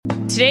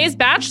Today's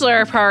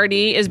Bachelor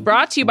Party is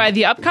brought to you by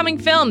the upcoming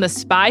film, The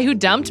Spy Who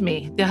Dumped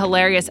Me. The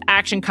hilarious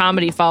action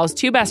comedy follows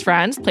two best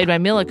friends, played by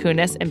Mila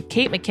Kunis and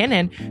Kate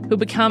McKinnon, who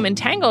become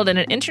entangled in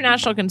an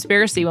international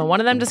conspiracy when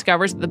one of them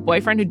discovers that the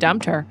boyfriend who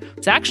dumped her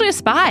was actually a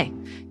spy.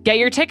 Get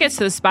your tickets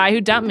to The Spy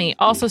Who Dumped Me,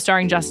 also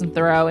starring Justin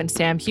Theroux and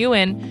Sam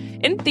Heughan,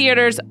 in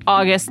theaters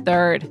August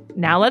 3rd.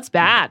 Now let's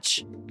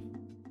batch.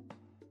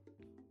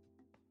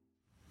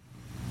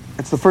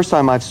 It's the first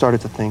time I've started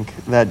to think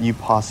that you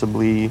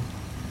possibly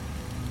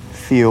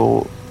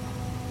feel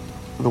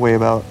the way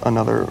about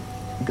another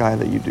guy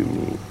that you do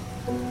meet.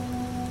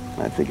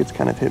 And I think it's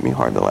kind of hit me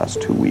hard the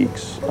last 2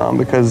 weeks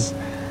because,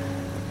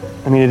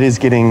 I mean, it is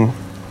getting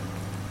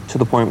to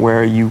the point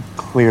where you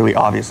clearly,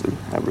 obviously,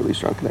 have really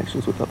strong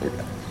connections with other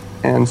guys.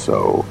 And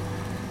so,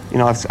 you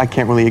know, I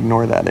can't really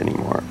ignore that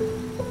anymore.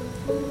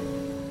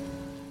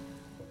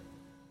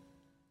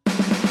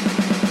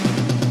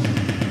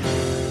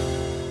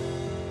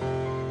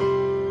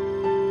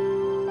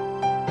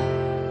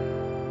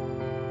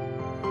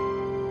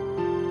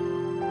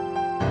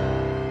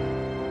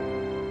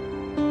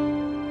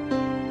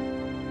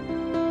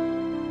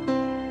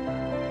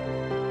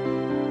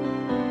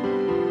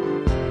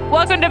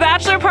 Welcome to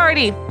Bachelor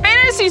Party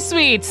Fantasy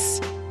Suites,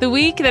 the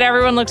week that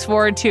everyone looks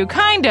forward to,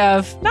 kind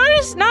of. Not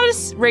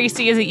as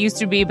racy as it used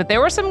to be, but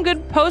there were some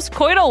good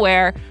post-coital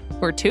wear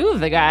for two of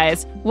the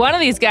guys. One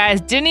of these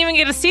guys didn't even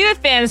get to see the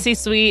fantasy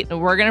suite,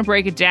 and we're going to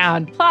break it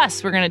down.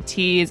 Plus, we're going to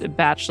tease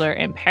Bachelor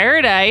in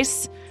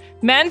Paradise,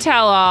 Men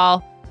Tell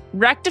All,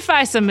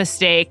 rectify some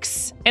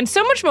mistakes, and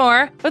so much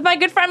more with my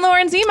good friend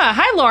Lauren Zima.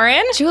 Hi,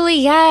 Lauren.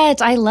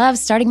 Juliet, I love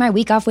starting my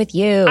week off with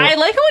you. I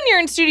like it when you're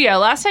in studio.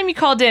 Last time you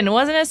called in, it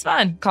wasn't as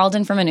fun. Called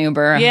in from an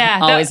Uber. Yeah.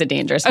 Always a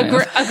dangerous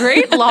move. A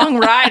great long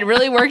ride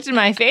really worked in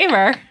my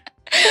favor.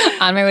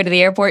 On my way to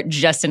the airport,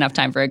 just enough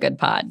time for a good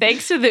pod.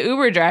 Thanks to the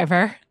Uber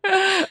driver.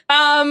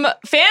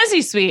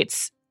 Fantasy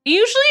suites,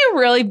 usually a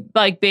really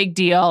big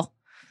deal.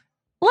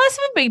 Less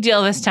of a big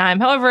deal this time.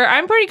 However,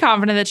 I'm pretty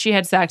confident that she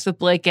had sex with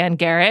Blake and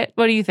Garrett.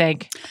 What do you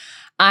think?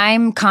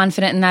 I'm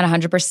confident in that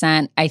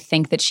 100%. I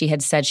think that she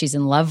had said she's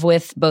in love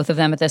with both of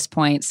them at this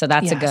point, so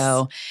that's a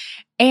go.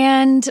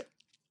 And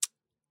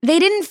they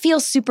didn't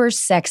feel super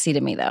sexy to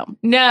me, though.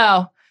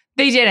 No,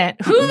 they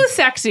didn't. Who was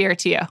sexier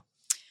to you?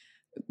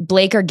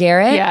 Blake or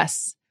Garrett?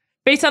 Yes.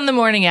 Based on the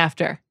morning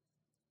after.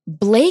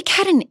 Blake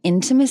had an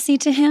intimacy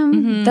to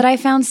him that I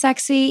found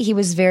sexy. He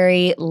was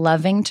very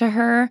loving to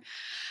her.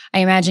 I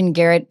imagine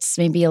Garrett's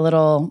maybe a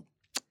little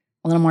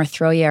more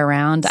throw you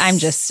around. I'm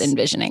just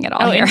envisioning it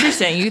all here.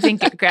 Interesting. You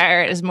think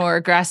Garrett is more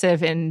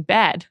aggressive in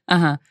bed.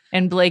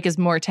 And Blake is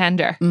more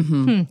tender.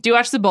 Do you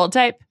watch The Bold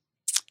Type?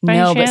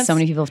 No, but so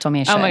many people have told me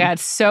I should. Oh my God,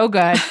 so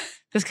good.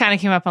 This kind of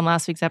came up on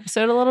last week's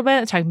episode a little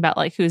bit, talking about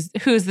like who's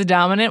the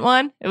dominant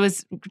one. It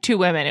was two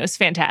women. It was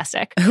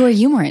fantastic. Who are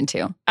you more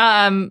into?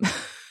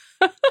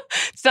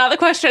 It's not the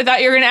question I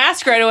thought you were going to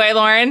ask right away,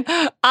 Lauren.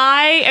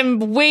 I am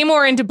way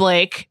more into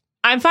Blake.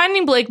 I'm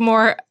finding Blake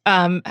more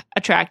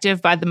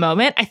attractive by the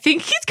moment. I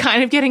think he's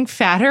kind of getting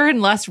fatter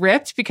and less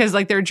ripped because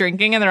like they're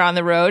drinking and they're on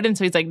the road. And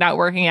so he's like not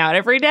working out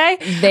every day.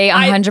 They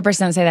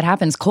 100% say that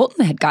happens.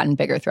 Colton had gotten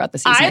bigger throughout the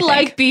season. I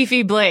like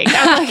beefy Blake.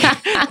 I'm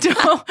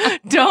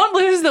like, don't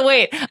lose the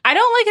weight. I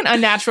don't like an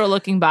unnatural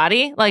looking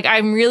body. Like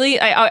I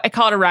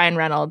call it a Ryan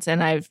Reynolds,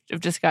 and I've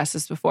discussed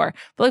this before.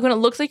 But like when it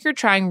looks like you're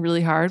trying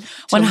really hard,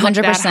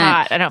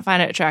 100%. I don't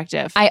find it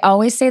attractive. I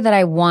always say that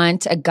I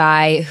want a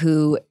guy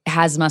who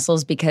has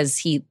muscles because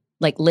he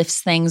like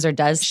lifts things or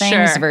does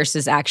things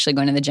versus actually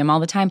going to the gym all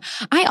the time.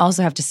 I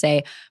also have to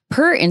say,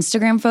 per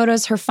Instagram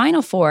photos, her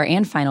final 4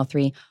 and final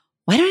 3,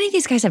 why don't any of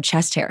these guys have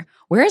chest hair?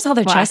 Where is all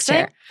their chest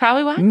hair?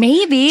 Probably wax.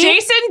 Maybe.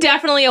 Jason,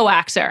 definitely a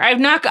waxer. I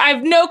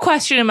have no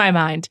question in my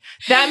mind.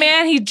 That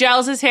man, he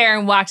gels his hair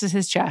and waxes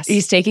his chest.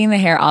 He's taking the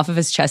hair off of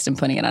his chest and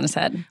putting it on his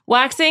head.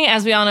 Waxing,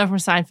 as we all know from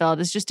Seinfeld,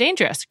 is just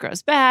dangerous. It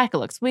grows back. It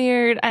looks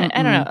weird. I don't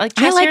know. Like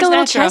I like a little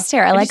natural. chest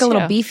hair. I like a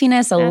little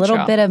beefiness, a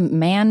little bit of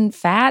man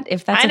fat,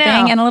 if that's a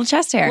thing, and a little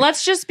chest hair.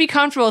 Let's just be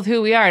comfortable with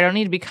who we are. I don't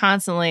need to be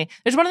constantly.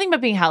 There's one thing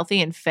about being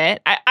healthy and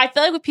fit. I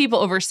feel like with people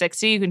over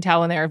 60, you can tell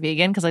when they're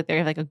vegan because like they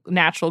have like a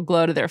natural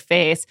glow to their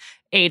face,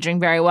 aging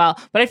very well.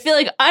 But I feel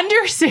like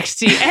under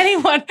 60,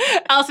 anyone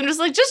else, I'm just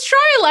like, just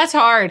try less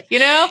hard, you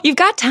know? You've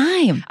got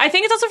time. I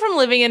think it's also from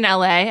living in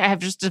LA. I have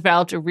just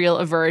developed a real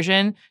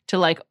aversion to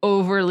like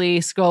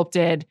overly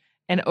sculpted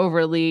and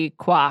overly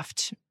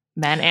coiffed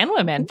men and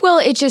women. Well,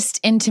 it just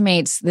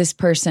intimates this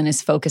person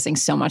is focusing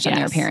so much on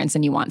their appearance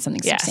and you want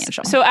something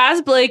substantial. So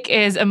as Blake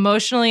is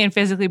emotionally and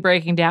physically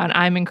breaking down,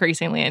 I'm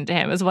increasingly into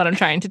him is what I'm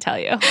trying to tell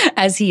you.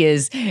 As he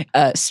is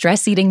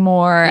stress eating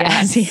more.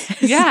 Yes. As he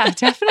is. Yeah,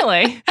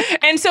 definitely.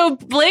 And so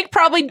Blake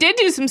probably did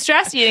do some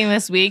stress eating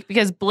this week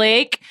because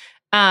Blake,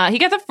 he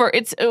got the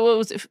first,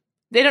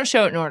 they don't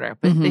show it in order,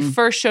 but they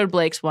first showed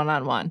Blake's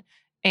one-on-one.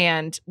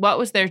 And what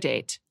was their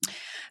date?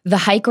 The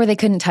hike where they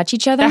couldn't touch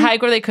each other? The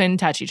hike where they couldn't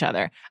touch each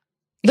other.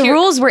 The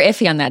rules were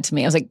iffy on that to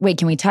me. I was like, wait,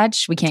 can we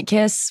touch? We can't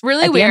kiss?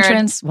 Really at weird. The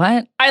entrance?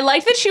 What? I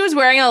like that she was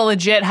wearing a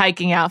legit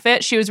hiking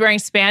outfit. She was wearing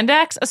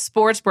spandex, a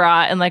sports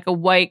bra, and like a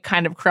white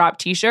kind of crop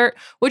t-shirt,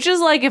 which is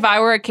like if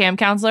I were a camp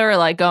counselor or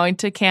like going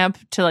to camp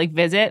to like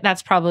visit,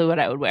 that's probably what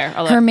I would wear.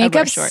 Her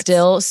makeup's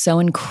still so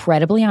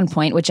incredibly on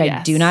point, which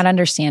I do not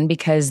understand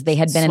because they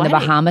had been in the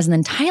Bahamas and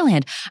then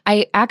Thailand.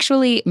 I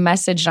actually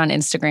messaged on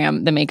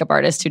Instagram the makeup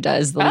artist who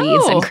does the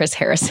leads and Chris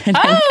Harrison and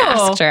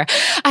asked her.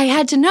 I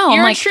had to know. You're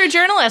I'm like, a true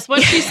journalist.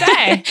 What'd she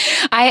say?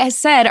 I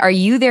said, are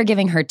you there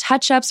giving her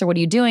touch-ups or what are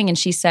you doing? And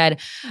she said,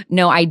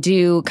 no, I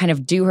do kind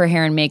of do her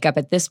hair and makeup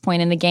at this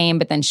point in the game,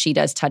 but then she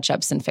does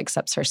touch-ups and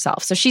fix-ups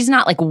herself. So she's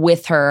not like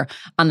with her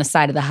on the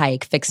side of the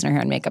hike fixing her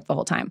hair and makeup the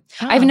whole time.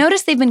 I've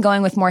noticed they've been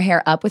going with more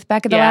hair up with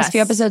Becca the last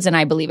few episodes, and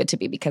I believe it to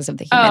be because of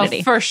the humidity.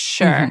 Oh, for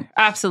sure. Mm-hmm.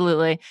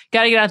 Absolutely.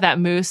 Got to get out that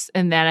mousse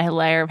and then a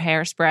layer of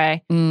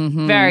hairspray.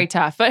 Mm-hmm. Very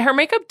tough. But her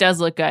makeup does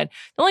look good.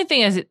 The only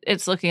thing is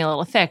it's looking a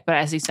little thick, but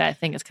as you said, I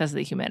think it's because of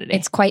the humidity.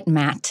 It's quite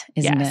matte,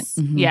 isn't it?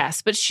 Mm-hmm.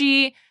 Yes. But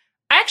I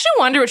actually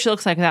wonder what she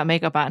looks like without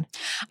makeup on.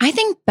 I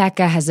think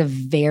Becca has a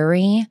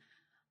very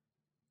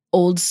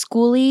old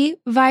schooly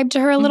vibe to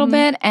her a little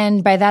bit.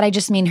 And by that, I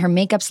just mean her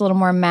makeup's a little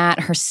more matte.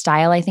 Her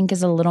style, I think,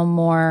 is a little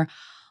more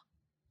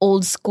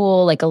old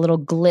school, like a little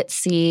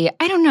glitzy.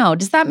 I don't know.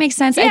 Does that make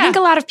sense? Yeah. I think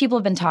a lot of people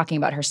have been talking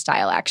about her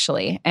style,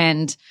 actually.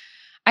 And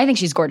I think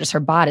she's gorgeous. Her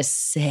bod is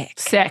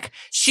sick.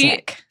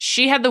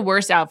 She had the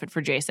worst outfit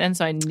for Jason,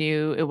 so I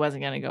knew it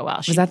wasn't going to go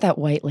well. Was that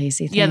white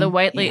lacy thing? Yeah, the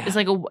white lacy. It's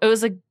like it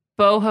was like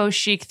boho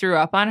chic threw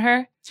up on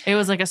her. It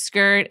was like a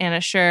skirt and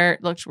a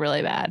shirt. Looked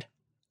really bad.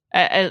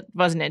 I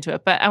wasn't into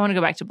it, but I want to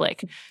go back to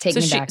Blake. Take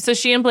me back. So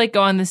she and Blake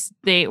go on this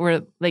date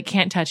where they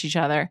can't touch each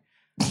other.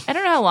 I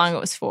don't know how long it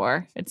was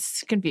for.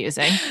 It's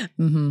confusing.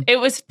 It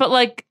was, but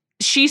like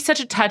she's such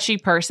a touchy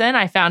person.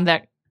 I found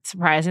that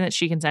surprising that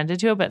she consented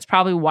to it, but it's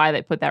probably why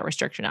they put that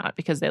restriction on it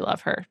because they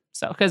love her.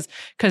 So because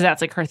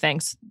that's like her thing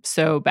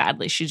so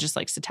badly. She just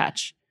likes to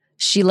touch.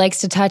 She likes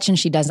to touch and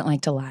she doesn't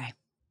like to lie.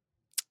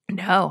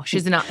 No,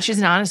 she's an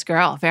honest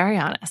girl. Very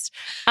honest.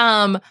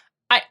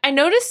 I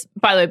noticed,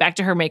 by the way, back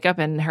to her makeup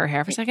and her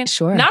hair for a second.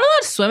 Sure. Not a lot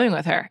of swimming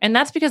with her. And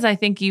that's because I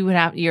think you would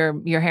have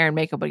your hair and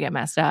makeup would get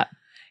messed up.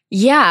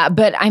 Yeah,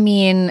 but I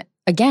mean,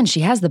 again, she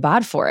has the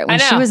bod for it. When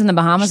she was in the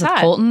Bahamas with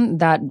Colton,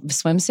 that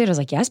swimsuit, I was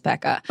like, yes,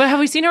 Becca. But have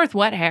we seen her with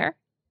wet hair?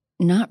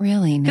 Not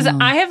really, no. Because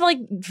I have like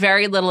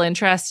very little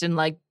interest in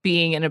like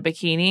being in a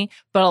bikini,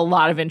 but a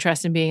lot of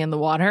interest in being in the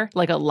water,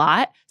 like a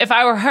lot. If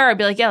I were her, I'd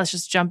be like, yeah, let's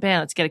just jump in.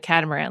 Let's get a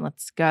catamaran.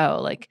 Let's go.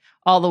 Like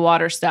all the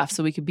water stuff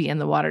so we could be in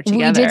the water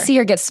together. We did see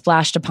her get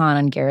splashed upon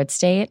on Garrett's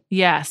date.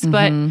 Yes,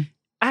 but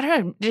I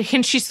don't know.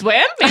 Can she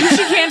swim? Maybe she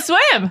can't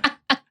swim.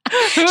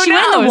 She went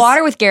in the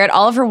water with Garrett.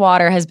 All of her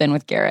water has been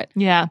with Garrett.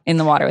 Yeah. In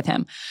the water with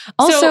him.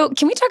 Also,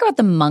 can we talk about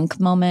the monk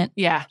moment?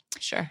 Yeah,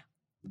 sure.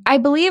 I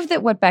believe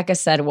that what Becca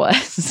said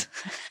was,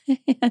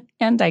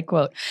 and I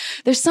quote,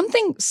 there's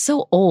something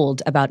so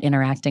old about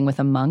interacting with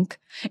a monk.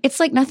 It's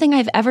like nothing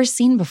I've ever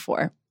seen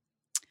before.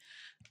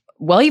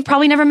 Well, you've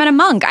probably never met a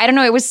monk. I don't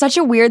know. It was such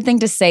a weird thing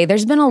to say.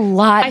 There's been a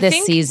lot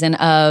this season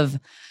of,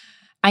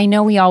 I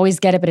know we always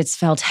get it, but it's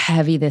felt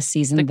heavy this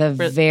season. The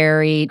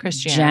very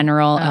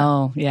general,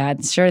 sure,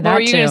 that too. What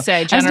were you going to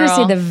say, general? I was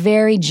going to say the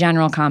very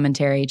general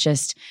commentary,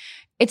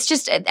 it's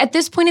just at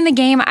this point in the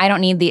game, I don't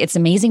need it's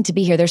amazing to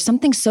be here. There's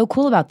something so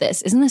cool about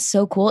this. Isn't this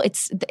so cool?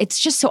 It's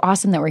just so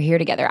awesome that we're here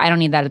together. I don't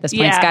need that at this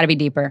point. It's got to be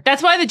deeper.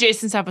 That's why the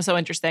Jason stuff was so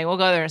interesting. We'll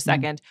go there in a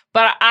second.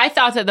 But I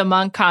thought that the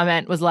monk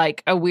comment was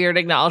like a weird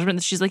acknowledgement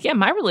that she's like, yeah,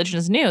 my religion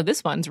is new.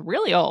 This one's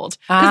really old.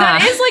 Because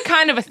that is like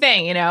kind of a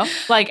thing, you know?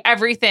 Like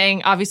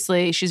everything,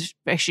 obviously she's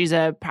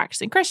a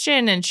practicing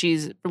Christian and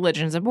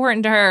religion is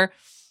important to her.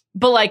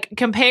 But like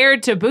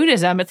compared to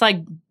Buddhism, it's like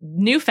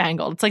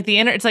newfangled. It's like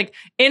it's like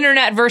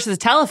internet versus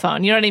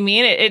telephone. You know what I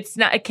mean?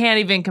 It can't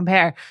even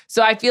compare.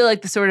 So I feel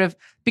like the sort of,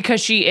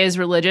 because she is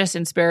religious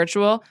and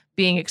spiritual,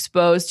 being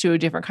exposed to a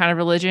different kind of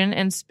religion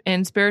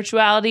and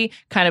spirituality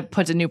kind of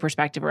puts a new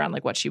perspective around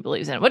like what she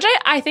believes in, which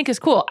I think is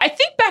cool. I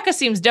think Becca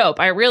seems dope.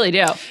 I really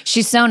do.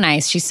 She's so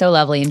nice. She's so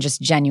lovely and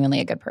just genuinely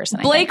a good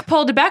person. Blake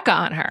pulled a Becca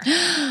on her,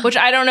 which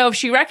I don't know if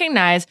she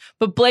recognized,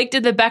 but Blake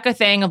did the Becca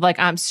thing of like,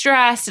 I'm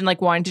stressed and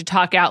like wanting to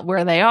talk out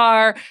where they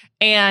are.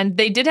 And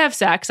they did have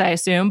sex, I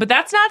assume, but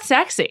that's not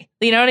sexy.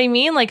 You know what I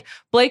mean? Like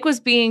Blake was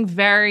being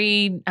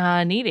very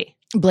needy.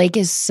 Blake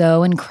is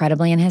so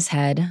incredibly in his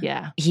head.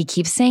 Yeah. He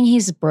keeps saying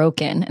he's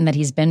broken and that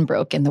he's been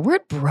broken. The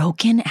word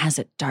broken has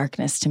a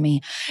darkness to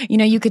me. You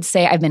know, you could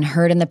say I've been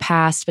hurt in the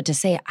past, but to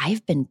say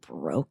I've been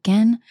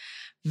broken,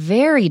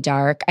 very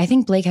dark. I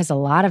think Blake has a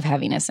lot of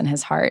heaviness in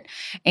his heart.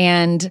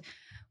 And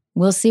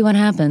we'll see what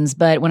happens.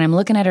 But when I'm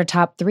looking at her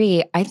top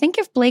 3, I think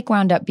if Blake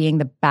wound up being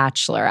the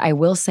Bachelor, I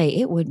will say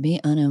it would be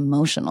an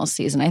emotional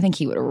season. I think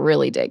he would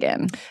really dig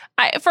in.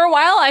 For a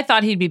while, I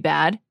thought he'd be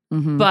bad.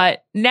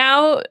 But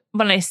now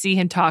when I see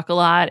him talk a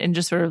lot and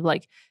just sort of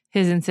like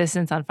his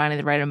insistence on finding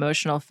the right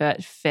emotional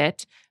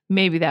fit,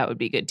 maybe that would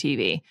be good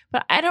TV.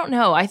 But I don't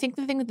know. I think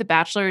the thing with The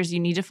Bachelor is you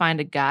need to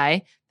find a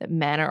guy that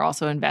men are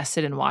also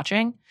invested in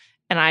watching.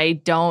 And I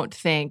don't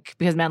think,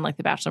 because men like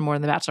The Bachelor more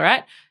than The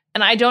Bachelorette,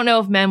 and I don't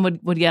know if men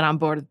would get on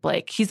board with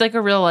Blake. He's like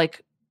a real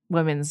like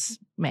women's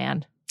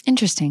man.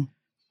 Interesting.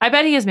 I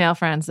bet he has male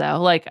friends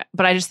though. Like,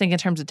 but I just think in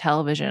terms of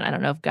television, I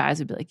don't know if guys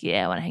would be like,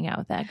 yeah, I want to hang out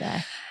with that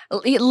guy.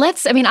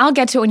 I'll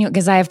get to it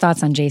because I have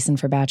thoughts on Jason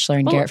for Bachelor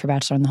and Garrett for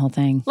Bachelor and the whole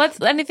thing.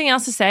 Anything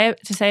else to say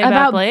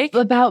about Blake?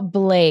 About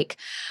Blake.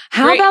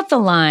 How about the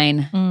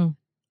line,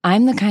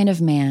 I'm the kind of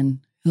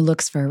man who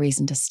looks for a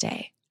reason to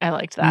stay. I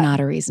liked that. Not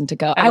a reason to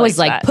go. I was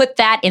like, put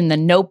that in the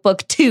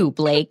notebook too,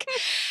 Blake.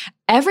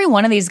 Every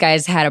one of these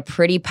guys had a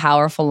pretty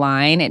powerful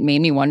line. It made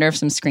me wonder if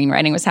some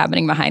screenwriting was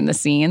happening behind the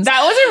scenes.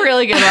 That was a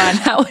really good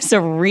one. That was a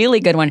really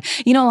good one.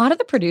 You know, a lot of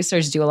the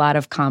producers do a lot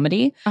of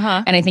comedy.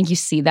 And I think you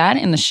see that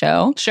in the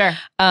show. Sure.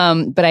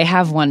 But I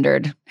have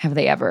wondered,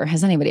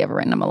 has anybody ever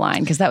written them a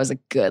line? Because that was a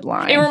good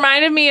line. It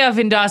reminded me of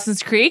in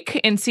Dawson's Creek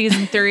in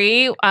season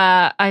 3.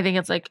 I think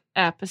it's like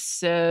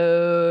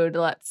episode,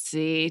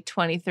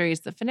 23 is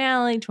the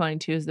finale,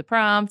 22 is the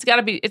prom.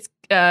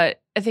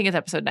 I think it's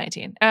episode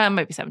 19. It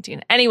might be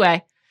 17.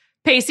 Anyway,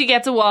 Pacey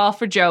gets a wall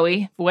for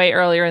Joey way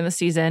earlier in the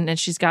season, and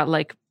she's got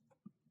like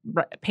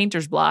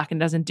painter's block and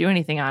doesn't do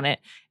anything on it.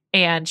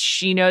 And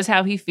she knows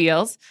how he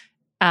feels.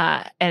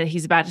 And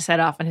he's about to set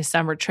off on his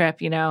summer trip,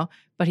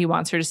 but he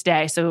wants her to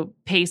stay. So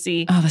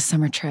Pacey. Oh, the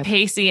summer trip.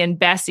 Pacey and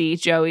Bessie,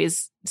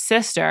 Joey's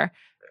sister,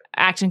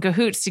 act in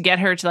cahoots to get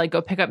her to like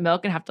go pick up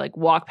milk and have to like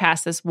walk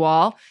past this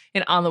wall.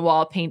 And on the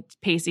wall,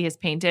 Pacey has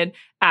painted,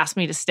 "Ask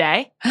me to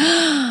stay."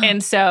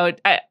 And so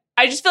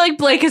I just feel like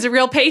Blake is a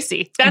real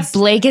Pacey.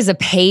 Blake is a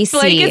Pacey.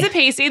 Blake is a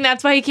Pacey, and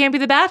that's why he can't be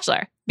the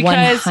Bachelor.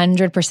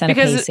 100% a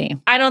Pacey.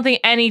 I don't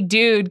think any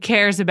dude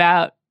cares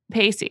about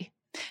Pacey.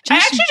 I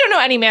actually don't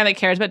know any man that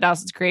cares about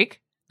Dawson's Creek.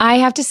 I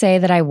have to say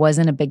that I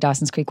wasn't a big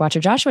Dawson's Creek watcher.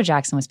 Joshua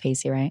Jackson was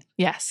Pacey, right?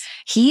 Yes.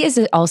 He is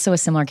also a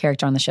similar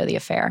character on the show The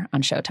Affair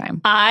on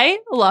Showtime. I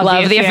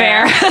love The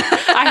Affair.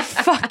 I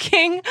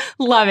fucking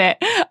love it.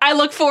 I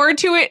look forward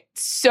to it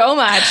so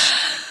much.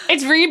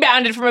 It's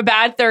rebounded from a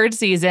bad third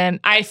season.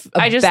 I just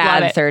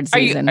love it. Third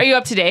season. Are you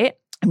up to date?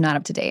 I'm not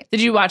up to date.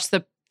 Did you watch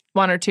the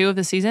 1 or 2 of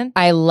the season?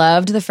 I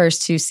loved the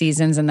first 2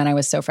 seasons, and then I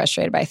was so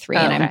frustrated by 3,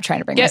 and I'm trying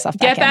to bring myself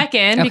back in. Get back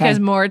in because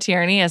Maura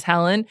Tierney as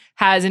Helen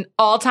has an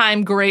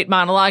all-time great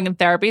monologue in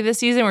therapy this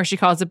season where she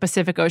calls the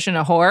Pacific Ocean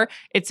a whore.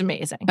 It's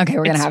amazing. Okay,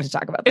 we're going to have to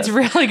talk about this. It's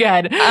really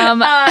good.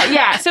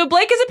 So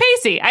Blake is a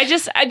Pacey. I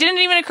didn't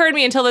even occur to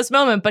me until this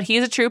moment, but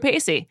he's a true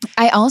Pacey.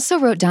 I also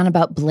wrote down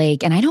about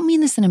Blake, and I don't mean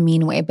this in a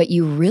mean way, but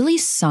you really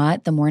saw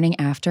it the morning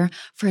after.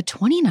 For a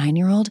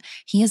 29-year-old,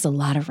 he has a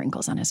lot of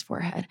wrinkles on his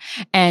forehead.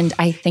 And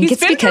I think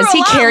it's because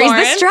he carries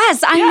the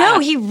stress. I know,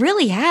 he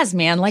really has,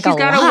 man. Like He's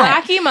got a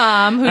wacky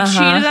mom who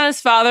cheated on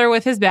his father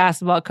with his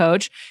basketball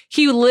coach.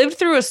 He lived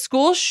through a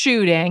school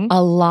shooting.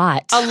 A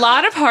lot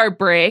of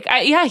heartbreak.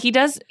 He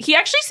does. He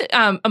actually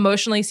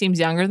emotionally seems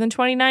younger than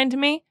 29 to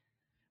me,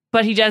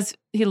 but he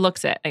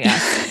looks it, I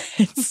guess.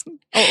 He's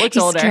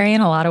older. He's carrying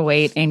a lot of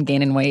weight and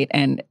gaining weight,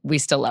 and we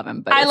still love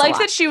him. But I like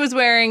that she was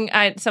wearing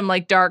some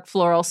like dark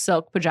floral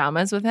silk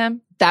pajamas with him.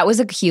 That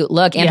was a cute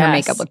look, and her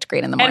makeup looked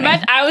great in the morning.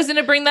 And I was going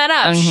to bring that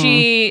up.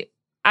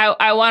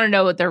 I want to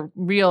know what their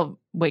real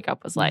wake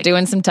up was like.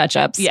 Doing some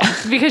touch-ups. Yeah,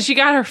 because she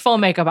got her full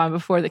makeup on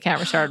before the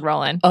camera started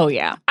rolling. Oh,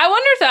 yeah. I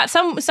wonder if that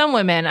some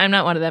women, I'm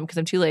not one of them because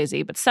I'm too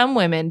lazy, but some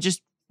women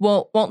just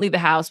won't leave the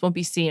house, won't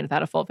be seen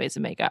without a full face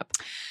of makeup.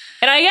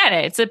 And I get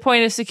it. It's a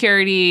point of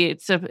security.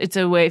 It's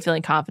a way of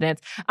feeling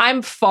confidence.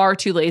 I'm far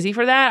too lazy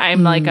for that.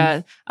 I'm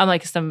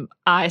like some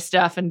eye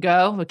stuff and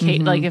go.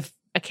 Like if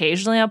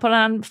occasionally I'll put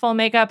on full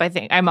makeup. I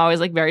think I'm always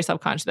like very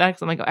self-conscious of that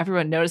because I'm like,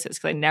 everyone notices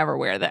because I never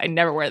wear that. I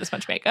never wear this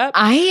much makeup.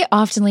 I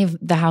often leave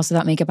the house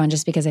without makeup on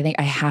just because I think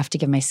I have to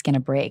give my skin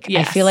a break.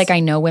 Yes. I feel like I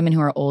know women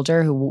who are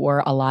older who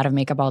wore a lot of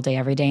makeup all day,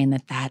 every day, and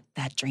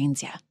that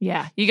drains you.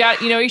 Yeah.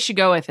 You should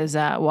go with is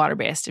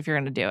water-based if you're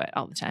going to do it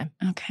all the time.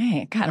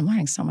 Okay. God, I'm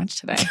learning so much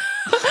today.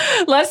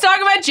 Let's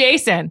talk about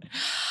Jason.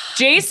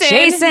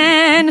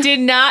 Jason did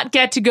not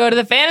get to go to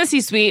the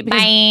fantasy suite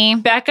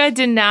because Becca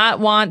did not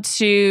want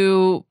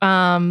to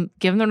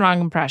give him the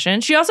wrong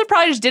impression. She also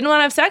probably just didn't want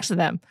to have sex with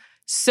him.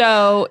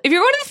 So if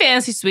you're going to the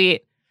fantasy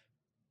suite,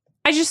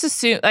 I just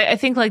assume, I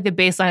think like the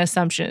baseline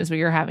assumption is where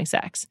you're having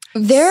sex.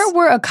 There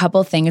were a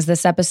couple things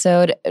this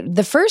episode.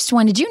 The first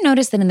one, did you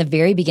notice that in the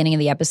very beginning of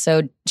the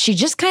episode, she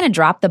just kind of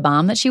dropped the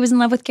bomb that she was in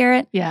love with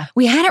Garrett? Yeah.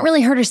 We hadn't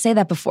really heard her say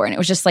that before, and it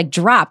was just like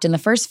dropped in the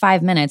first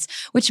 5 minutes,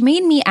 which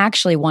made me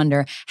actually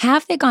wonder,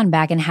 have they gone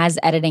back and has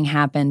editing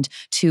happened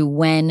to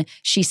when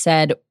she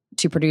said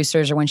to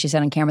producers or when she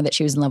said on camera that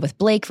she was in love with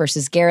Blake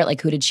versus Garrett?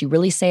 Like, who did she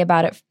really say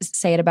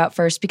it about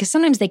first? Because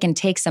sometimes they can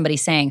take somebody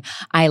saying,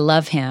 I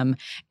love him,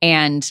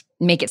 and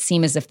make it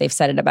seem as if they've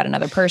said it about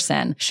another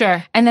person.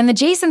 Sure. And then the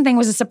Jason thing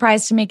was a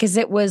surprise to me because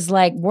it was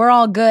like, we're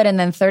all good. And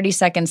then 30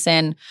 seconds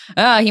in,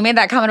 he made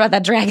that comment about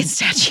that dragon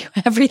statue.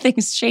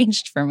 Everything's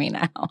changed for me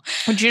now.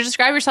 Would you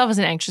describe yourself as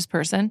an anxious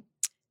person?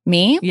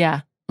 Me?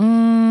 Yeah.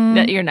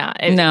 No, you're not.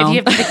 No. If you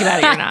have to think about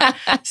it, you're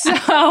not.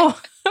 So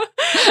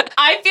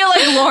I feel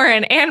like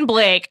Lauren and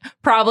Blake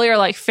probably are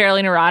like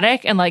fairly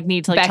neurotic and like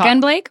need to like Becca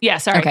and Blake? Yeah,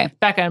 sorry. Okay.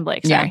 Becca and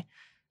Blake, sorry.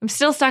 I'm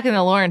still stuck in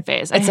the Lauren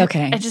phase. It's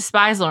okay. I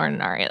despise Lauren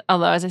and Ari.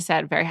 Although, as I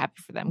said, very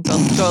happy for them. Go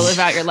live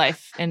out your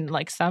life in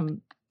like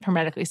some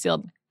hermetically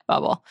sealed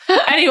bubble.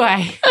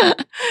 Anyway,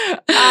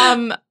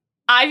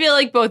 I feel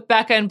like both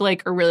Becca and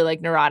Blake are really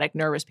like neurotic,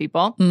 nervous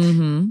people.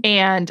 Mm-hmm.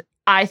 And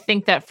I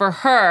think that for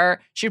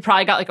her, she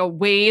probably got like a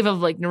wave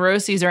of like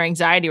neuroses or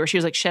anxiety where she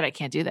was like, shit, I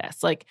can't do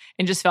this. Like,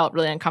 and just felt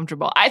really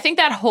uncomfortable. I think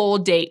that whole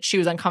date, she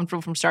was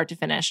uncomfortable from start to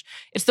finish.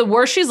 It's the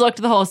worst she's looked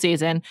the whole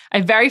season.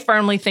 I very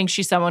firmly think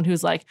she's someone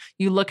who's like,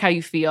 you look how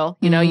you feel,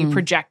 you know, you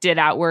project it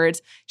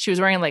outwards. She was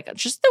wearing like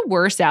just the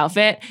worst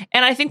outfit.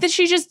 And I think that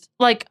she just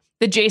like,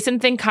 the Jason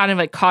thing kind of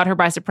like caught her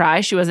by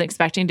surprise. She wasn't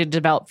expecting to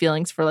develop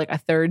feelings for like a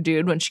third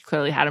dude when she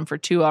clearly had him for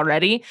 2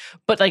 already.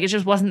 But like it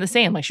just wasn't the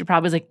same. Like she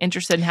probably was like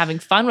interested in having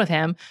fun with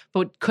him,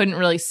 but couldn't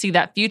really see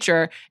that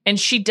future. And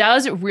she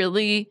does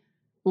really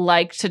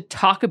like to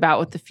talk about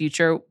what the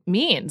future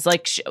means.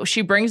 Like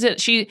she brings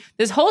it,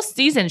 this whole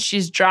season,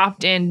 she's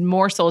dropped in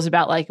morsels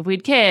about like if we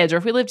had kids or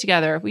if we lived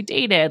together, if we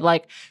dated,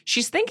 like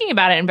she's thinking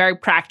about it in very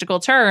practical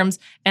terms.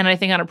 And I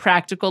think on a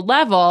practical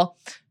level,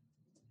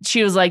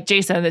 she was like,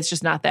 Jason, it's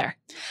just not there,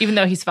 even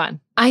though he's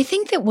fun. I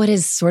think that what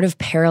is sort of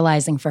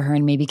paralyzing for her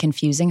and maybe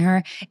confusing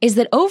her is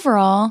that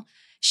overall,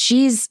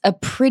 she's a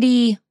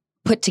pretty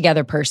put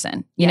together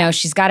person. You know,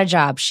 she's got a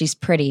job. She's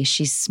pretty.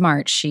 She's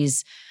smart.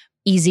 She's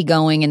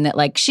easygoing and that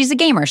like she's a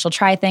gamer. She'll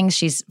try things.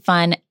 She's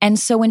fun. And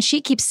so when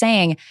she keeps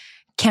saying,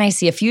 can I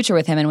see a future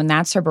with him? And when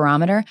that's her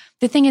barometer,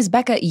 the thing is,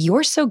 Becca,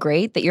 you're so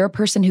great that you're a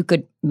person who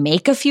could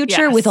make a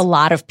future with a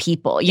lot of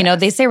people. You know,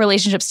 they say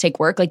relationships take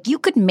work. Like you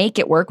could make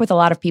it work with a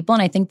lot of people.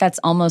 And I think that's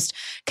almost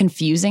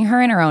confusing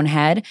her in her own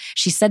head.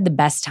 She said the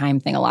best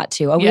time thing a lot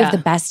too. Oh, we have the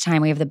best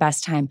time. We have the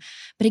best time.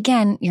 But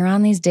again, you're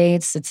on these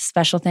dates. It's a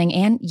special thing.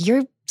 And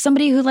you're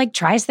somebody who like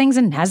tries things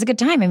and has a good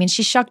time. I mean,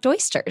 she shucked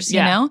oysters, you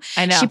know?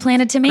 I know. She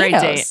planted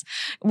tomatoes. Great date.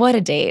 What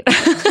a date.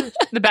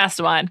 The best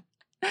one.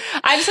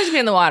 I just like to be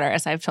in the water,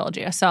 as I've told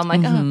you. So I'm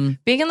like, oh,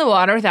 being in the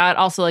water without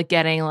also like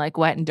getting like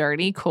wet and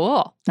dirty,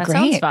 cool. That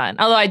sounds fun.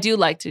 Although I do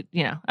like to,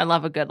 you know, I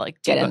love a good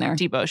like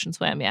deep ocean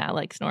swim. Yeah,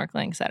 like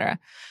snorkeling, etc.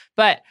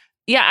 But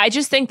yeah, I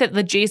just think that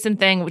the Jason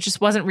thing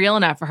just wasn't real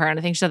enough for her. And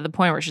I think she's at the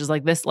point where she's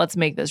like, let's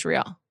make this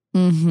real.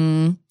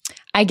 Mm-hmm.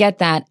 I get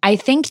that. I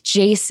think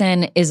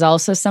Jason is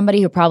also somebody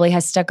who probably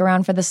has stuck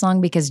around for this long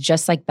because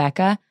just like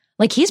Becca,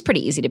 like he's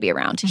pretty easy to be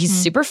around. He's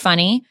super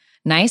funny.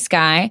 Nice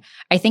guy.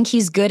 I think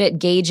he's good at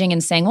gauging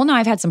and saying, well, no,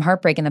 I've had some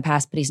heartbreak in the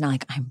past, but he's not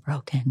like, I'm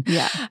broken.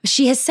 Yeah.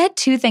 She has said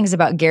 2 things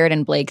about Garrett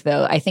and Blake,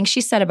 though. I think she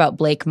said about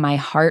Blake, my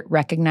heart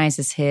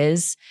recognizes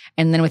his.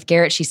 And then with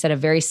Garrett, she said a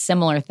very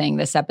similar thing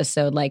this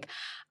episode, like,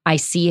 I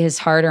see his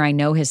heart or I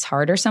know his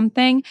heart or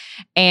something.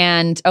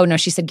 And, oh no,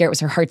 she said Garrett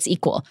was her heart's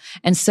equal.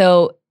 And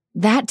so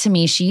that to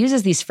me, she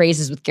uses these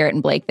phrases with Garrett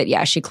and Blake that,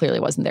 yeah, she clearly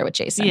wasn't there with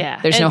Jason. Yeah.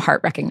 There's no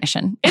heart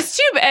recognition. It's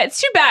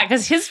too bad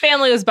because his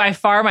family was by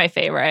far my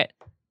favorite.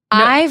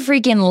 I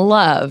freaking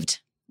loved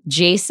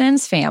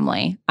Jason's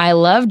family. I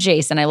loved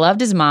Jason. I loved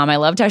his mom. I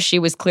loved how she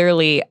was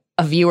clearly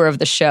a viewer of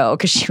the show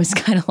because she was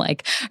kind of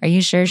like, are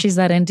you sure she's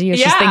that into you?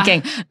 She's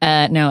thinking,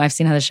 no, I've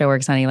seen how the show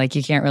works, honey. Like,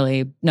 you can't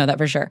really know that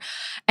for sure.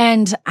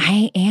 And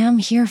I am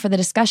here for the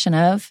discussion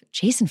of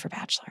Jason for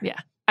Bachelor. Yeah,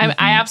 I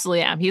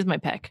absolutely am. He's my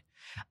pick.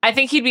 I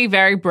think he'd be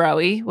very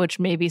bro-y, which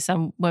maybe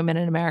some women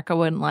in America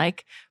wouldn't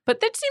like.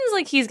 But that seems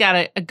like he's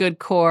got a good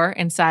core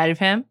inside of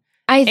him.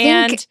 I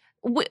think... And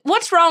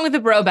what's wrong with the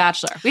Bro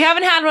Bachelor? We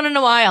haven't had one in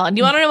a while. And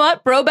you want to know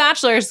what? Bro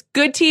Bachelor's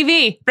good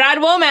TV. Brad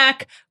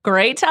Womack,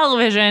 great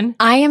television.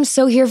 I am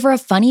so here for a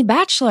funny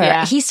Bachelor.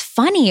 Yeah. He's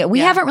funny. We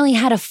haven't really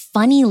had a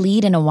funny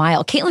lead in a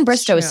while. Caitlin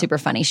Bristowe is super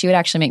funny. She would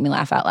actually make me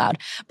laugh out loud.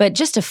 But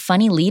just a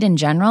funny lead in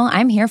general,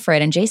 I'm here for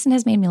it. And Jason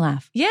has made me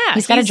laugh. Yeah.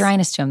 He's got a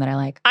dryness to him that I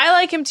like. I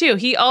like him too.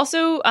 He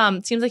also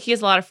seems like he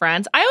has a lot of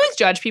friends. I always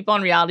judge people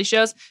on reality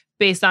shows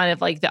based on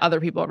if like the other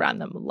people around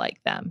them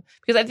like them.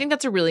 Because I think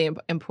that's a really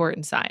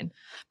important sign.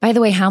 By the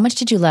way, how much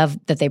did you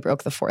love that they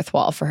broke the 4th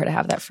wall for her to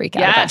have that freak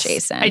out about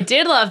Jason? I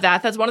did love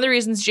that. That's one of the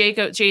reasons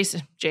Jacob.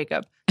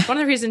 One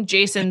of the reasons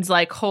Jason's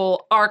like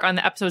whole arc on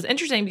the episode is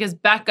interesting because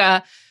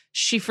Becca,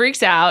 she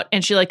freaks out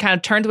and she like kind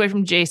of turns away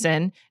from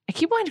Jason. I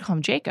keep wanting to call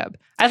him Jacob.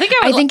 I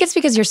think it's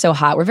because you're so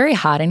hot. We're very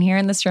hot in here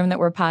in this room that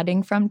we're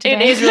podding from today.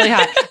 It is really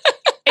hot.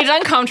 It's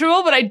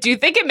uncomfortable, but I do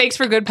think it makes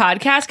for good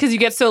podcast because you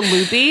get so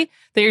loopy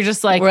that you're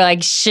just like... We're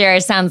like, sure,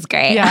 sounds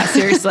great. Yeah,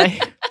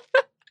 seriously.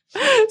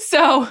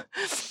 So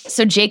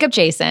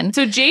Jason.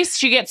 So Jace,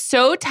 she gets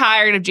so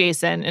tired of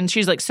Jason and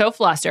she's like so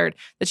flustered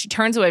that she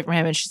turns away from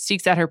him and she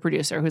seeks out her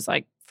producer who's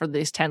like for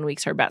these 10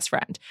 weeks her best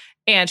friend.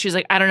 And she's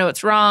like, I don't know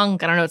what's wrong.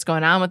 I don't know what's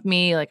going on with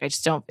me. Like, it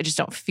just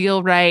don't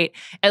feel right.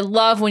 I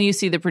love when you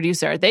see the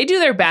producer. They do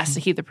their best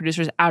to keep the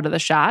producers out of the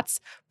shots,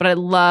 but I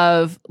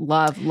love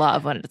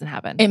when it doesn't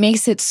happen. It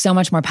makes it so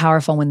much more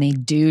powerful when they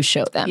do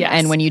show them. Yes.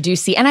 And when you do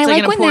see, and it's I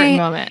like an when important they,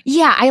 moment.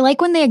 Yeah, I like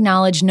when they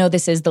acknowledge, no,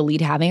 this is the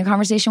lead having a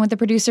conversation with the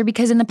producer,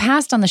 because in the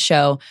past on the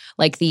show,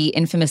 like the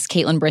infamous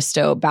Caitlin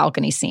Bristowe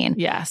balcony scene,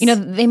 yes, you know,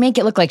 they make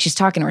it look like she's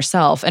talking to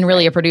herself and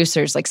really a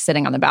producer's like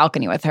sitting on the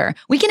balcony with her.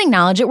 We can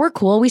acknowledge it. We're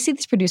cool. We see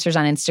these producers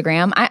on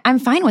Instagram. I'm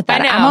fine with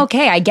that. I know. I'm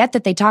okay. I get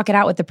that they talk it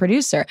out with the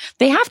producer.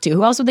 They have to.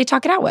 Who else would they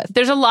talk it out with?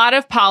 There's a lot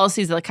of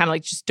policies that kind of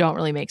like just don't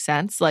really make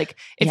sense. Like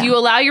if you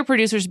allow your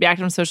producers to be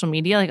active on social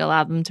media, like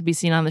allow them to be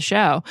seen on the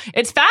show.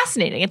 It's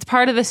fascinating. It's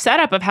part of the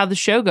setup of how the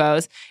show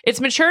goes.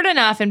 It's matured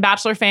enough and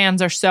Bachelor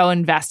fans are so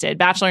invested.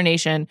 Bachelor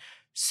Nation,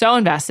 so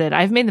invested.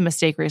 I've made the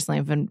mistake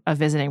recently of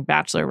visiting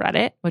Bachelor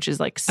Reddit, which is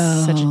like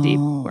such a deep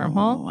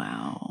wormhole.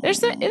 Wow.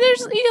 There's you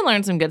can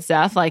learn some good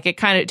stuff. Like it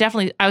kind of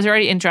definitely, I was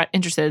already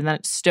interested and then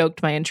it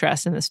stoked my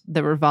interest in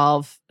the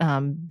Revolve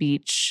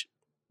beach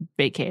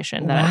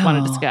vacation that I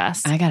want to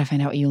discuss. I got to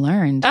find out what you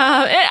learned.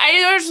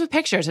 I was with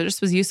pictures. It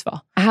just was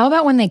useful. How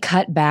about when they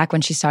cut back,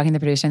 when she's talking to the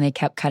producer and they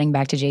kept cutting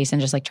back to Jason,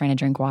 just like trying to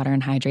drink water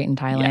and hydrate in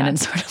Thailand and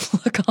sort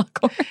of look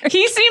awkward.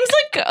 He seems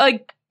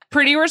like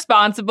pretty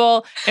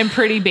responsible and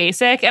pretty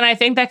basic. And I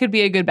think that could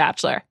be a good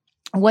Bachelor.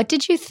 What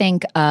did you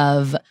think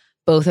of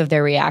both of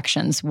their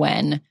reactions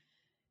when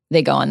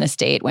they go on this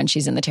date, when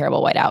she's in the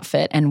terrible white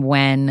outfit and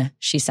when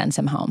she sends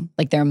him home?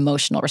 Like their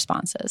emotional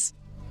responses.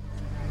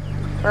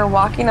 We're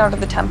walking out of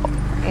the temple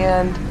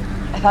and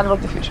I thought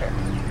about the future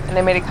and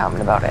I made a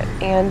comment about it.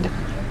 And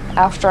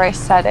after I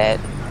said it,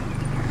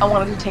 I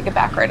wanted to take it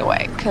back right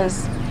away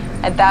because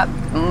at that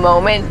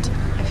moment,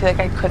 I feel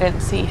like I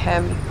couldn't see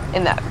him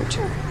in that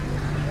future.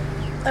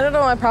 I don't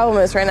know what my problem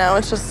is right now.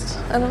 It's just,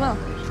 I don't know.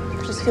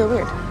 I just feel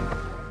weird.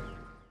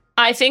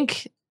 I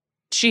think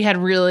she had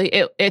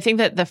I think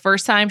that the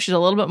first time she's a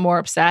little bit more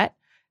upset,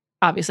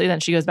 obviously,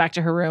 then she goes back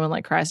to her room and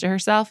like cries to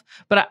herself.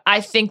 But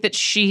I think that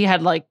she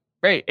had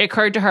it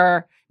occurred to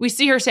her, we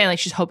see her saying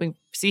she's hoping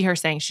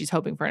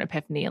for an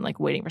epiphany and like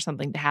waiting for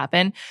something to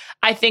happen.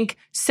 I think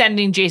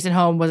sending Jason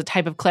home was a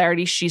type of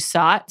clarity she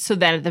sought. So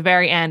then at the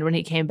very end, when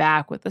he came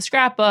back with the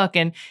scrapbook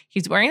and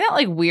he's wearing that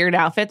like weird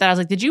outfit that I was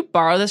like, did you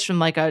borrow this from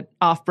like a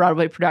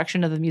off-Broadway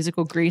production of the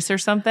musical Grease or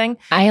something?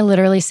 I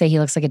literally say he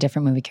looks like a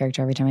different movie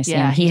character every time I see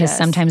him. He has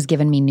sometimes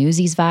given me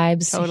Newsies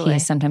vibes. Totally. He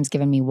has sometimes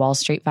given me Wall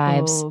Street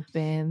vibes.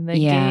 Open the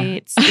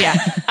gates. Yeah.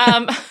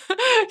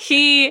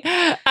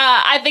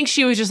 I think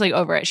she was just like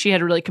over it. She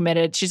had really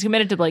committed. She's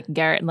committed to Blake and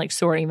Garrett and like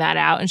sorting that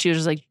out. And she was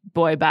just like,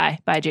 boy, bye,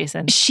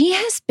 Jason. She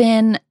has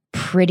been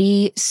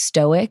pretty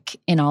stoic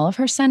in all of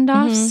her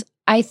send-offs. Mm-hmm.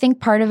 I think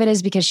part of it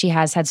is because she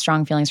has had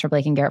strong feelings for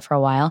Blake and Garrett for a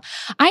while.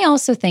 I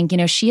also think,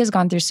 she has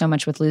gone through so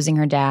much with losing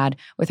her dad,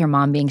 with her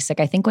mom being sick.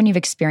 I think when you've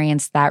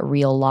experienced that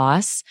real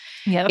loss,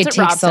 it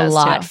takes a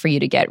lot for you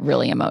to get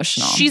really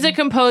emotional. She's a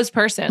composed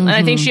person. Mm-hmm. And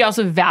I think she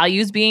also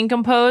values being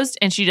composed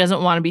and she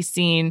doesn't want to be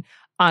seen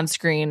on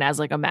screen as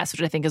like a mess,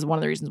 which I think is one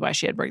of the reasons why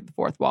she had break the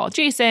fourth wall with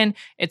Jason.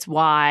 It's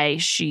why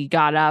she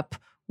got up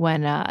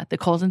when the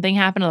Colton thing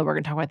happened. We're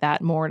going to talk about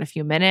that more in a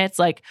few minutes.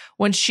 Like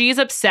when she's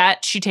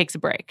upset, she takes a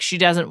break. She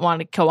doesn't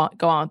want to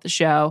go on with the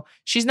show.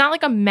 She's not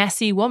like a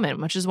messy woman,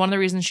 which is one of the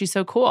reasons she's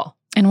so cool.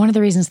 And one of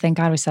the reasons, thank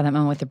God, we saw that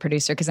moment with the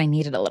producer because I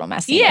needed a little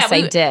messiness. Yeah,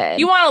 I did.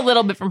 You want a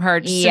little bit from her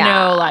just to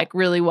know, like,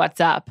 really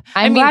what's up.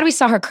 I'm glad we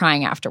saw her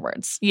crying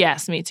afterwards.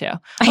 Yes, me too.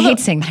 I hate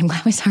saying that. I'm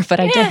glad we saw her, but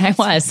I did. I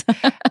was.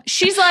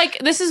 She's like,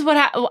 this is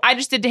what I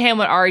just did to him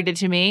what Ari did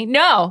to me.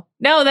 No,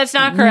 that's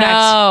not correct.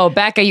 No,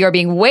 Becca, you're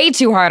being way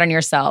too hard on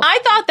yourself. I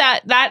thought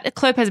that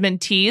clip has been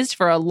teased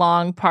for a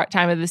long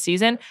time of the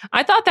season.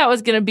 I thought that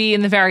was going to be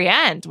in the very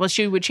end. Well,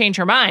 she would change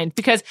her mind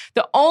because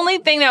the only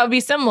thing that would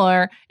be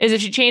similar is if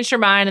she changed her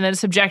mind and then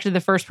subjected the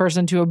first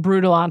person to a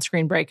brutal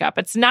on-screen breakup.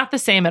 It's not the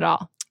same at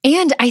all.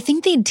 And I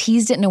think they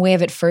teased it in a way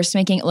of at first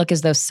making it look as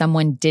though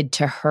someone did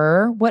to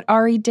her what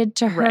Ari did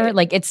to her. Right.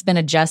 Like it's been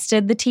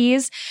adjusted, the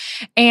tease.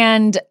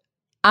 And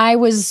I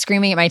was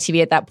screaming at my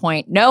TV at that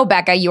point, no,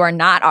 Becca, you are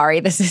not Ari.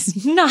 This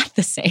is not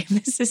the same.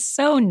 This is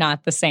so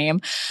not the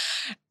same.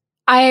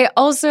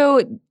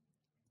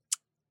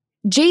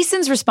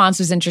 Jason's response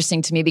was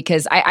interesting to me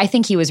because I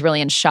think he was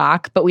really in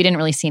shock, but we didn't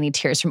really see any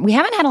tears from him. We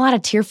haven't had a lot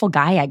of tearful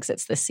guy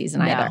exits this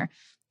season either.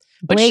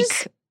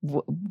 Blake,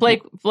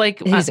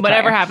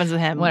 whatever happens with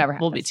him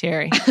will be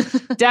teary.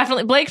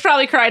 Definitely. Blake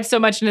probably cried so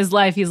much in his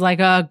life. He's like,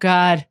 oh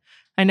God,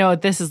 I know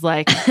what this is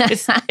like.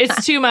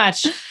 It's too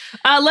much.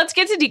 Let's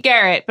get to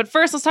Garrett. But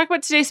first, let's talk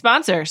about today's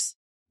sponsors.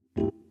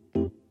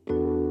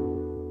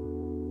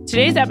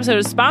 Today's episode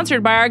is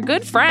sponsored by our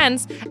good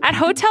friends at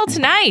Hotel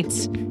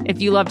Tonight. If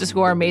you love to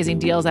score amazing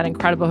deals at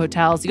incredible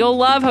hotels, you'll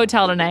love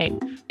Hotel Tonight.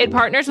 It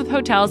partners with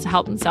hotels to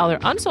help them sell their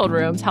unsold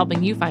rooms,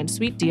 helping you find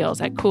sweet deals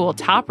at cool,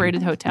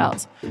 top-rated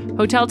hotels.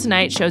 Hotel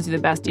Tonight shows you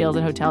the best deals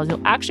at hotels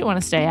you'll actually want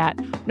to stay at.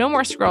 No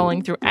more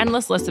scrolling through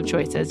endless lists of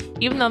choices,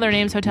 even though their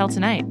name's Hotel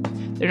Tonight.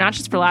 They're not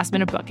just for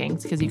last-minute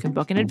bookings, because you can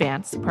book in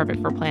advance,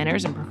 perfect for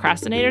planners and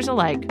procrastinators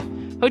alike.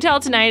 Hotel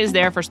Tonight is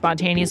there for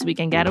spontaneous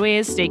weekend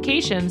getaways,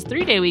 staycations,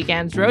 3-day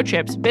weekends, road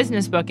trips,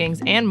 business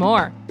bookings, and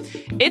more.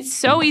 It's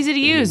so easy to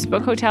use.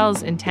 Book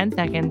hotels in 10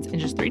 seconds in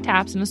just 3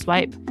 taps and a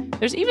swipe.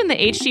 There's even the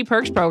HT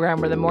Perks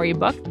program where the more you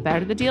book, the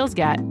better the deals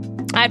get.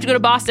 I have to go to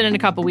Boston in a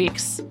couple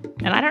weeks,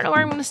 and I don't know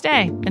where I'm going to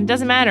stay. And it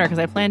doesn't matter because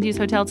I plan to use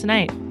Hotel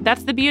Tonight.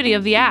 That's the beauty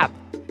of the app.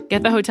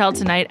 Get the Hotel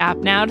Tonight app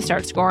now to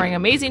start scoring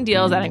amazing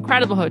deals at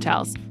incredible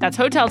hotels. That's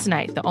Hotel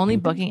Tonight, the only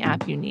booking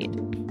app you need.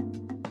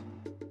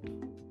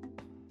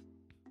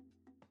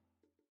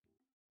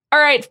 All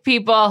right,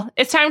 people,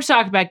 it's time to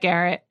talk about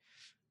Garrett.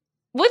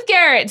 With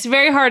Garrett, it's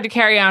very hard to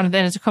carry on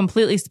within a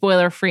completely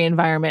spoiler-free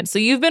environment. So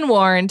you've been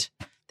warned.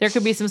 There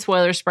could be some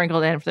spoilers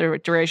sprinkled in for the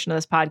duration of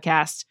this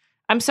podcast.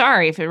 I'm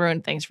sorry if it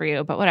ruined things for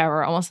you, but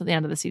whatever. Almost at the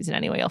end of the season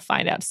anyway. You'll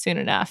find out soon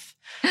enough.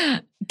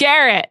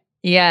 Garrett.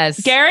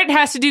 Yes. Garrett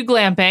has to do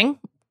glamping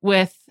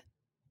with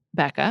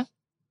Becca.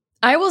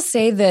 I will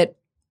say that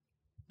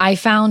I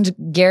found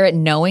Garrett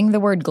knowing the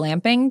word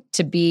glamping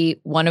to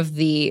be one of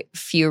the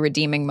few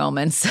redeeming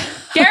moments.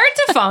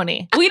 Garrett's a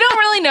phony. We don't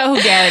really know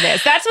who Garrett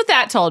is. That's what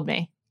that told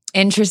me.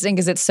 Interesting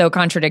because it's so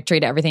contradictory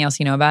to everything else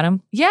you know about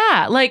him.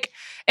 Yeah. Like,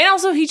 and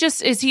also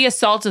is he a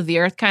salt of the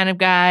earth kind of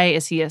guy?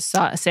 Is he a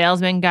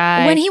salesman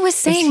guy? When he was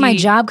saying my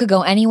job could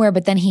go anywhere,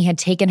 but then he had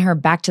taken her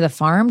back to the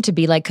farm to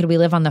be like, could we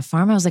live on the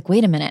farm? I was like,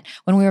 wait a minute.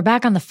 When we were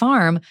back on the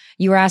farm,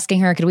 you were asking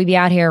her, could we be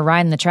out here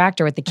riding the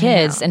tractor with the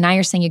kids? And now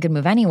you're saying you could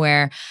move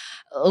anywhere.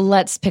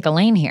 Let's pick a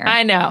lane here.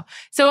 I know.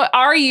 So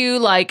are you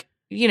like,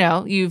 you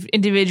know, you've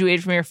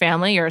individuated from your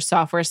family, you're a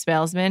software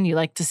salesman, you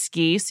like to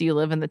ski, so you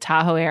live in the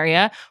Tahoe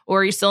area,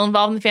 or are you still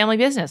involved in the family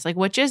business? Like,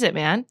 which is it,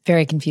 man?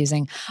 Very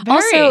confusing.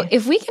 Also,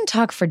 if we can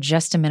talk for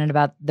just a minute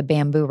about the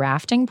bamboo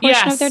rafting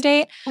portion of their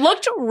date.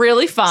 Looked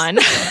really fun.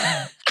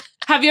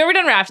 Have you ever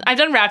done rafting? I've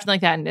done rafting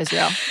like that in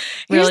Israel.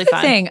 Really Here's the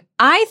fun. thing.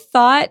 I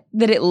thought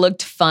that it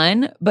looked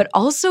fun, but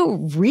also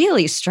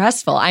really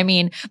stressful. I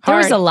mean, there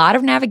was a lot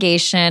of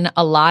navigation,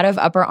 a lot of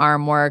upper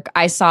arm work.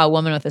 I saw a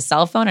woman with a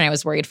cell phone and I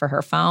was worried for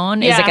her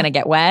phone. Is it going to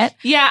get wet?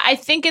 Yeah, I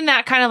think in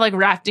that kind of like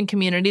rafting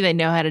community, they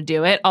know how to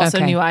do it. Also,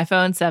 new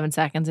iPhone, 7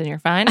 seconds and you're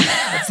fine.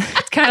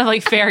 It's kind of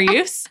like fair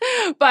use.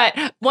 But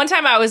one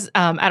time I was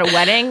at a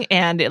wedding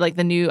and like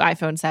the new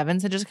iPhone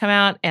 7s had just come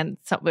out and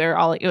we were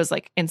all, it was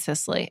like in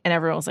Sicily and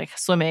everyone was like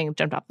swimming,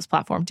 jumped off this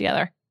platform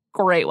together.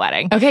 Great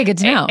wedding. Okay, good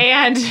to know.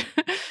 And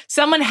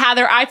someone had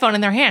their iPhone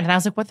in their hand. And I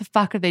was like, what the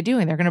fuck are they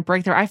doing? They're going to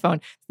break their iPhone.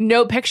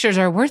 No pictures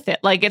are worth it.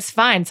 Like, it's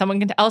fine.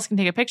 Someone else can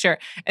take a picture.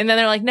 And then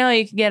they're like, no,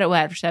 you can get it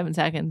wet for 7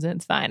 seconds and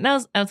it's fine. And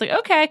I was like,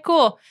 okay,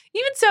 cool.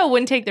 Even so,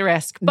 wouldn't take the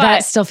risk. But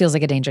that still feels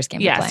like a dangerous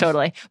game to play. Yeah,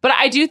 totally. But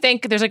I do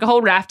think there's like a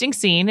whole rafting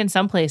scene in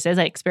some places.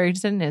 I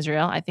experienced it in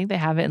Israel. I think they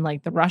have it in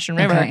like the Russian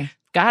River. Okay.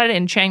 Got it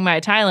in Chiang Mai,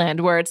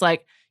 Thailand, where it's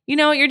like, you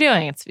know what you're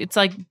doing. It's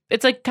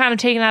like kind of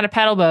taking out a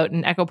pedal boat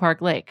in Echo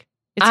Park Lake.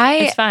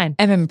 It's fine.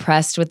 I'm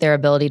impressed with their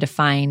ability to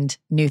find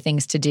new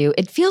things to do.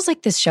 It feels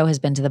like this show has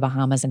been to the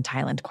Bahamas and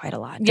Thailand quite a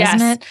lot,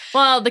 doesn't it?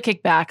 Well, the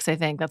kickbacks, I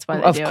think that's why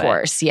they do it. Of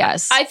course,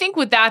 yes. I think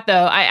with that,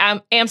 though, I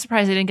am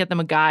surprised they didn't get them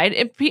a guide.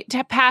 In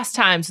past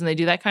times when they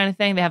do that kind of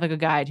thing, they have like a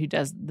guide who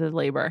does the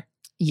labor.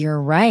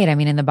 You're right. I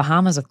mean, in the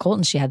Bahamas with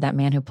Colton, she had that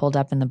man who pulled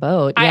up in the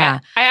boat.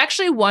 Yeah. I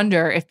actually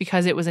wonder if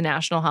because it was a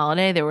national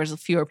holiday, there was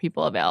fewer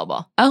people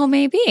available. Oh,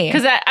 maybe.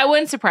 Because that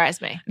wouldn't surprise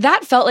me.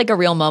 That felt like a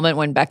real moment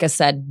when Becca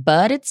said,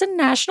 but it's a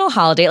national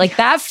holiday. Like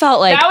that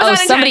felt like,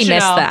 somebody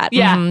missed that.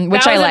 Yeah.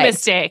 Which that was I liked. A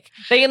mistake.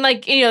 They can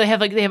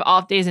they have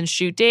off days and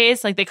shoot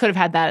days. Like they could have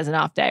had that as an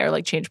off day or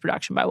like change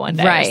production by one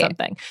day or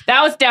something.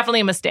 That was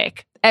definitely a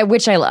mistake.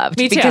 Which I loved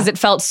because it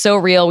felt so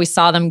real. We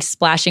saw them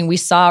splashing. We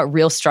saw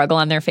real struggle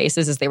on their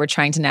faces as they were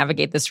trying to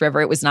navigate this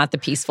river. It was not the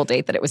peaceful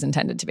date that it was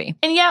intended to be.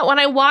 And yet, when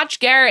I watch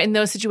Garrett in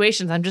those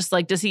situations, I'm just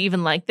like, does he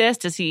even like this?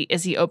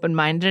 Is he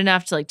open-minded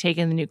enough to like take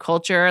in the new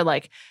culture?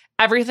 Like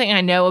everything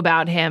I know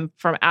about him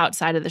from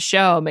outside of the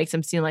show makes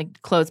him seem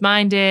like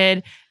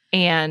closed-minded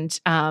and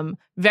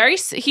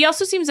he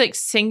also seems like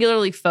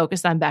singularly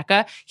focused on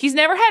Becca. He's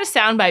never had a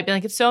soundbite being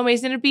like, it's so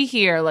amazing to be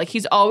here. Like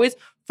he's always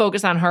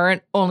focus on her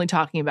and only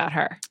talking about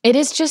her. It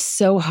is just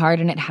so hard,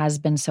 and it has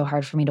been so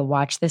hard for me to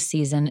watch this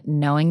season,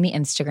 knowing the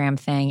Instagram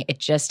thing. It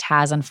just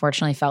has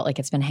unfortunately felt like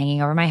it's been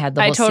hanging over my head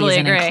the whole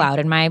season and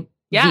clouded my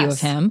view of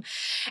him.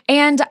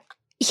 And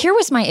here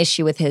was my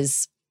issue with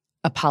his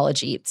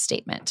apology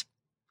statement.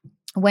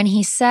 When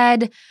he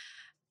said,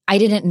 I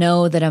didn't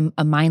know that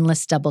a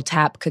mindless double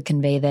tap could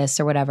convey this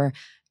or whatever,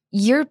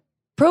 your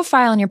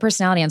profile and your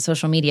personality on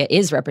social media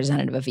is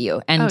representative of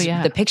you. And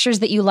the pictures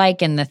that you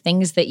like and the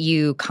things that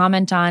you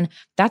comment on,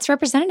 that's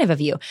representative of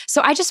you.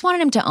 So I just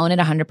wanted him to own it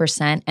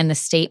 100%. And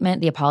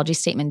the apology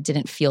statement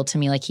didn't feel to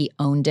me like he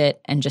owned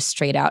it and just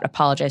straight out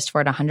apologized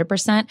for it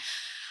 100%.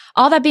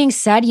 All that being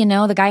said,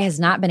 the guy has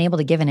not been able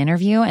to give an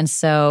interview. And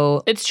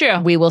so it's true.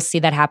 We will see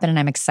that happen. And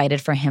I'm excited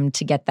for him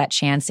to get that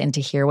chance and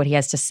to hear what he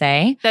has to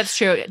say. That's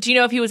true. Do you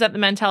know if he was at the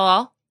Men Tell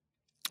All?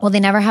 Well, they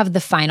never have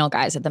the final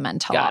guys at the Men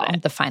Tell All,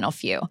 the final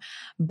few.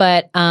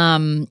 But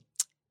I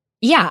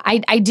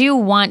do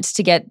want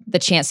to get the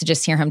chance to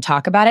just hear him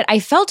talk about it. I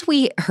felt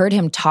we heard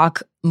him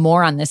talk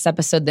more on this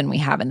episode than we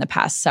have in the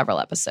past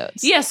several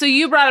episodes. Yeah, so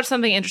you brought up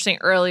something interesting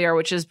earlier,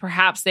 which is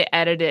perhaps they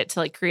edited it to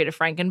like create a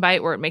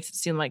Frankenbite where it makes it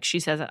seem like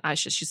she says that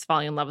she's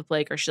falling in love with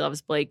Blake or she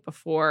loves Blake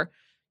before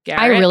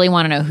Garrett. I really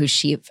want to know who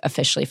she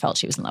officially felt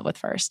she was in love with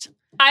first.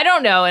 I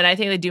don't know, and I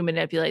think they do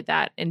manipulate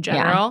that in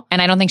general. Yeah.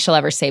 And I don't think she'll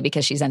ever say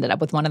because she's ended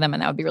up with one of them,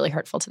 and that would be really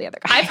hurtful to the other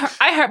guy.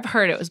 I have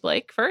heard it was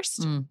Blake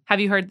first. Have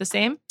you heard the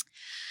same?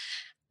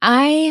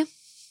 I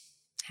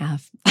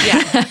have.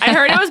 Yeah, I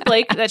heard it was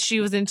Blake that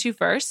she was into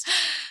first.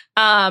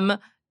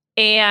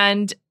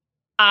 And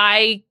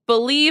I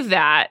believe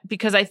that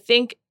because I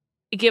think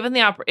given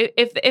the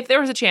if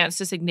there was a chance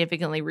to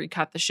significantly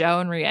recut the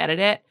show and re-edit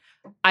it,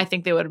 I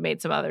think they would have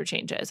made some other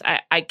changes.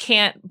 I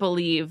can't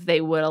believe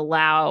they would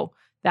allow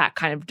that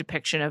kind of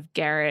depiction of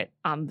Garrett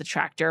on the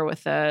tractor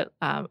with a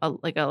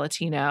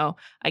Latino.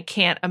 I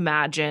can't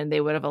imagine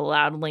they would have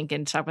allowed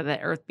Lincoln to talk about the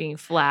Earth being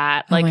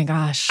flat. Like, oh my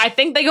gosh. I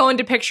think they go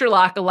into picture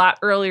lock a lot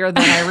earlier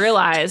than I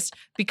realized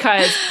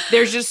because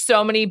there's just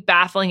so many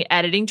baffling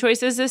editing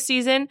choices this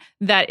season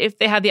that if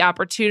they had the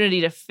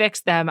opportunity to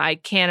fix them, I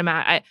can't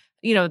imagine.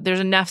 There's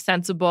enough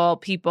sensible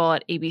people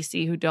at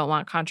ABC who don't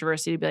want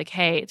controversy to be like,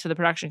 hey, to the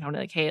production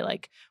company, like, hey,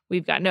 like,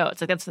 we've got notes.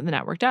 Like, that's what the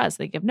network does.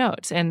 They give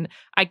notes. And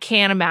I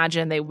can't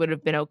imagine they would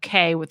have been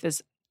okay with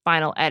this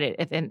final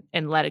edit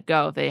and let it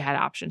go if they had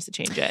options to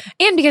change it.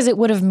 And because it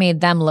would have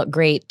made them look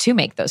great to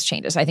make those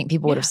changes. I think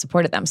people would have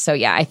supported them. So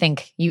yeah, I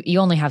think you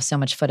only have so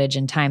much footage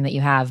and time that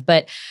you have.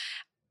 But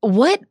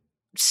what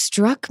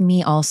struck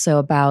me also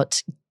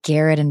about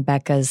Garrett and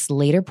Becca's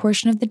later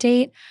portion of the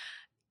date,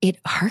 it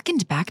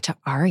harkened back to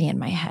Ari in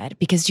my head.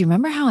 Because do you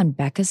remember how in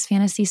Becca's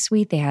fantasy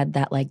suite, they had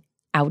that like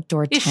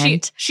outdoor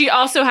tent? She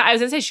also, I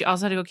was going to say, she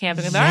also had to go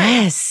camping with Ari.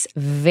 Yes.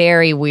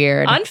 Very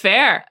weird.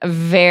 Unfair.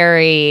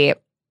 Very,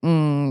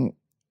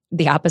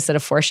 the opposite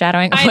of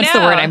foreshadowing. What's the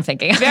word I'm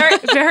thinking? Very,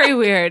 very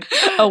weird.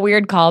 A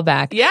weird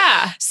callback.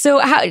 Yeah. So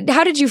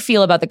how did you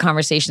feel about the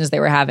conversations they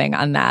were having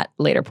on that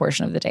later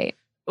portion of the date?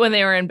 When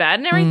they were in bed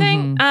and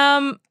everything?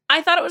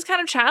 I thought it was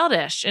kind of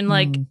childish and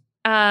like,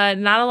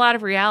 not a lot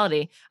of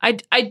reality.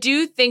 I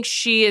do think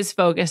she is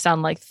focused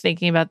on like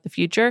thinking about the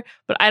future,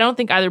 but I don't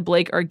think either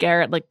Blake or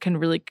Garrett like can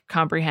really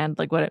comprehend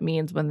like what it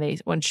means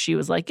when she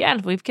was like, yeah,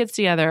 if we have kids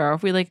together or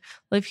if we like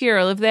live here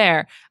or live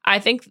there. I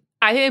think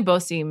they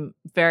both seem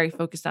very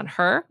focused on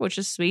her, which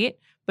is sweet,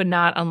 but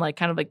not on like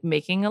kind of like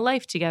making a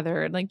life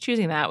together and like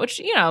choosing that,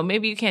 which,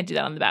 maybe you can't do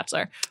that on The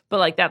Bachelor, but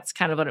like that's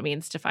kind of what it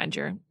means to find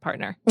your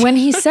partner. When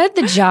he said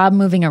the job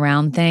moving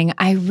around thing,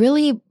 I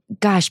really,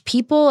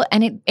 people,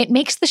 and it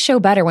makes the show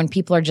better when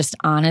people are just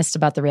honest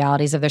about the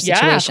realities of their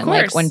situation. Yeah,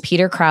 of like when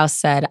Peter Krause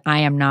said, I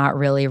am not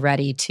really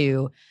ready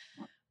to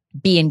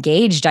be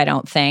engaged, I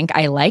don't think.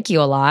 I like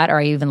you a lot or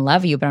I even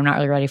love you, but I'm not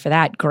really ready for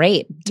that.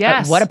 Great.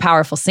 Yes. What a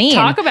powerful scene.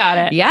 Talk about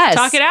it. Yes.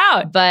 Talk it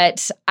out.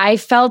 But I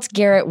felt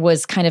Garrett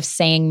was kind of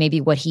saying maybe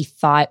what he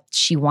thought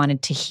she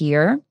wanted to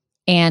hear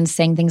and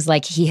saying things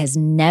like, he has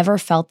never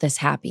felt this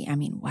happy. I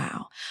mean,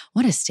 wow.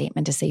 What a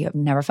statement to say you have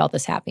never felt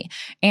this happy.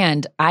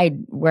 And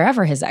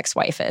wherever his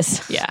ex-wife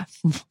is. Yeah.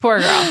 Poor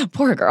girl.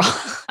 Poor girl.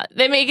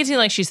 They make it seem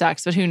like she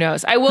sucks, but who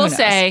knows? I will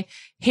say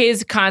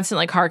his constant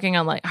like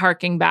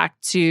harking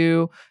back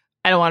to,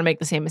 I don't want to make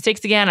the same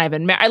mistakes again. I've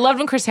been married. I loved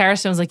when Chris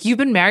Harrison was like, you've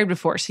been married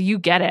before, so you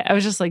get it. I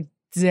was just like,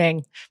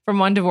 zing, from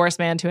one divorced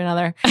man to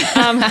another.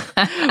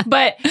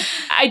 But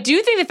I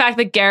do think the fact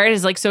that Garrett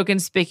is like so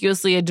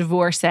conspicuously a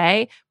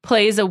divorcee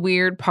plays a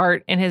weird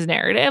part in his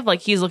narrative.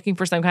 Like he's looking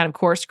for some kind of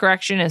course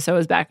correction, and so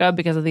is Becca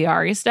because of the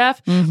Ari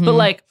stuff. Mm-hmm. But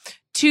like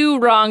two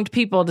wronged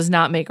people does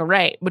not make a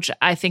right, which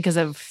I think is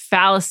a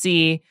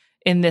fallacy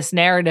in this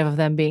narrative of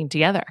them being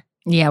together.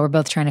 Yeah, we're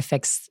both trying to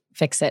fix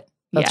it.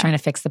 Both trying to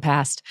fix the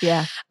past.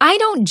 Yeah. I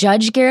don't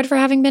judge Garrett for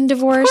having been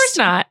divorced. Of course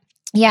not.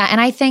 Yeah. And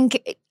I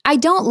think, I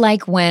don't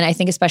like when, I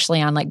think especially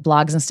on like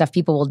blogs and stuff,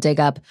 people will dig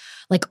up,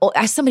 like,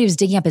 somebody was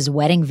digging up his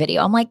wedding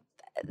video. I'm like,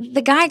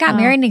 the guy got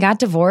married and he got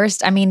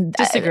divorced. I mean.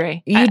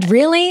 Disagree. You'd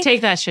really?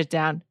 Take that shit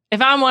down.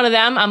 If I'm one of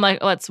them, I'm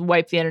like, let's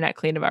wipe the internet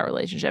clean of our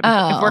relationship.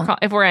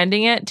 If we're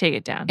ending it, take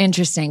it down.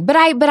 Interesting. But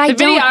I don't.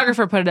 The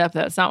videographer put it up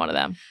though. It's not one of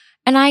them.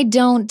 And I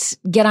don't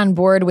get on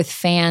board with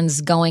fans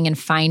going and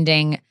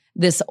finding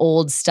this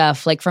old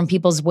stuff like from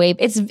people's way.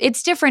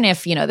 It's different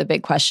if, the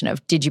big question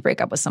of did you break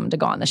up with someone to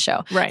go on the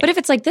show? Right. But if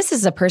it's like this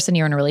is a person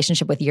you're in a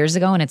relationship with years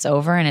ago and it's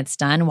over and it's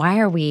done, why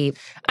are we?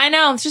 I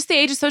know. It's just the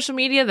age of social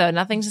media though.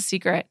 Nothing's a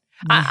secret.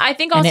 I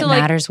think also and it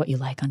matters what you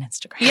like on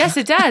Instagram. Yes,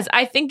 it does.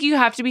 I think you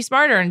have to be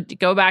smarter and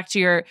go back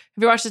to have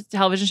you watched the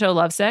television show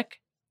Lovesick?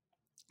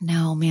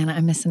 No, man,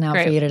 I'm missing out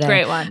for you today.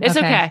 Great one. It's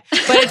okay.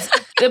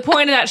 But the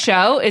point of that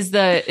show is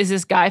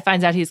this guy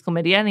finds out he's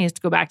chlamydia and he has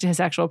to go back to his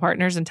sexual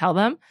partners and tell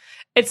them.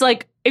 It's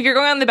like, if you're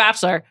going on The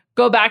Bachelor,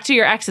 go back to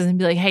your exes and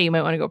be like, hey, you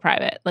might want to go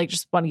private. Like,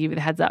 just want to give you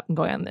the heads up and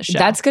going on this show.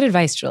 That's good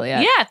advice,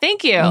 Julia. Yeah,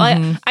 thank you.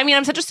 Mm-hmm.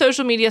 I'm such a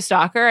social media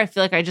stalker. I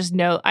feel like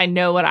I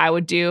know what I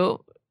would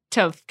do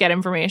to get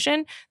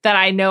information that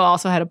I know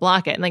also how to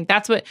block it. And like,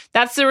 that's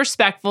the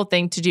respectful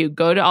thing to do.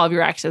 Go to all of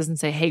your exes and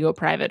say, hey, go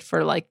private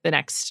for like the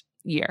next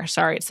year.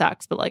 Sorry, it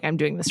sucks, but like I'm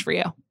doing this for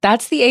you.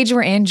 That's the age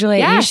we're in, Julia.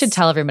 Yes. You should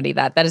tell everybody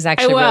that. That is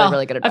actually really,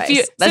 really good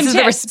advice. This is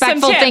the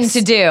respectful thing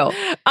to do.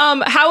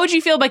 How would you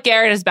feel about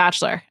Garrett as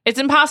Bachelor? It's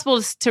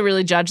impossible to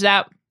really judge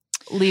that,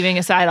 leaving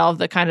aside all of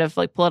the kind of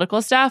like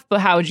political stuff,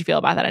 but how would you feel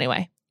about that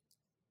anyway?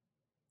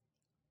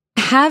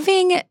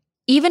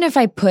 Even if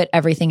I put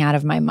everything out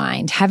of my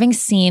mind, having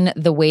seen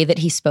the way that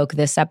he spoke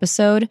this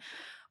episode,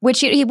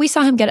 which we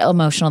saw him get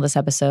emotional this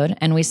episode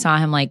and we saw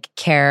him like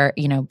care,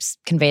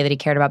 convey that he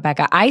cared about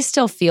Becca. I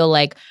still feel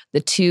like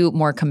the two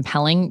more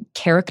compelling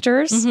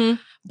characters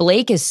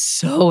Blake is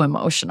so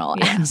emotional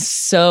and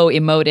so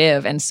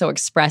emotive and so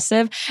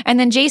expressive. And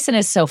then Jason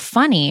is so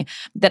funny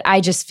that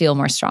I just feel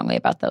more strongly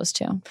about those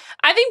two.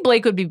 I think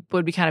Blake would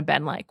be kind of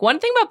Ben-like. One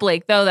thing about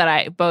Blake, though,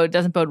 that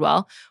doesn't bode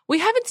well, we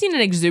haven't seen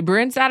an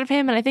exuberance out of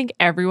him. And I think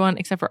everyone,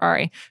 except for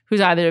Ari,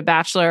 who's either a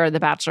Bachelor or the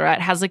Bachelorette,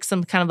 has like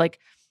some kind of like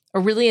a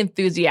really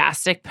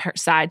enthusiastic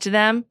side to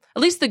them.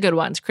 At least the good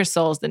ones. Chris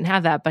Soules didn't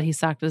have that, but he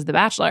sucked as the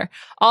Bachelor.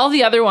 All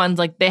the other ones,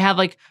 like they have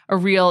like a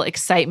real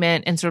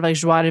excitement and sort of like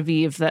joie de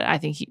vivre that I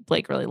think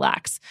Blake really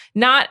lacks.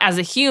 Not as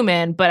a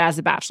human, but as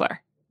a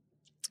Bachelor.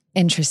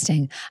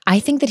 Interesting.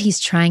 I think that he's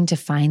trying to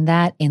find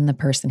that in the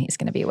person he's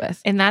going to be with.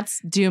 And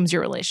that's dooms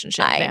your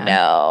relationship. I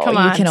know. Come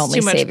on. You can only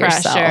too much save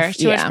pressure. yourself.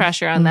 Too much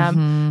pressure on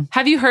them.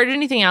 Have you heard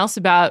anything else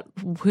about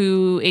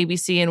who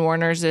ABC and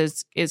Warner's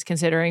is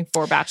considering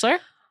for Bachelor?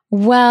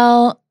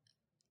 Well,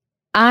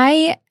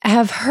 I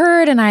have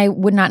heard, and I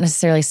would not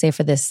necessarily say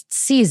for this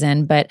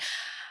season, but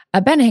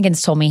Ben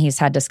Higgins told me he's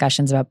had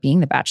discussions about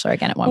being the Bachelor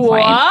again at one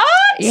point. What?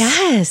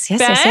 Yes.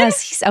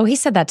 Ben? He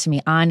said that to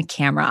me on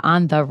camera,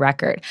 on the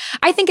record.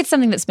 I think it's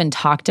something that's been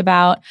talked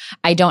about.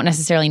 I don't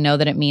necessarily know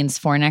that it means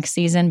for next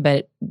season,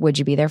 but would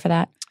you be there for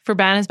that? For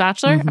Ben as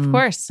Bachelor? Of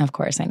course. Of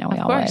course. I know we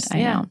all would.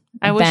 I know.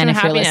 I wish Ben, him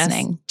if you're happiness.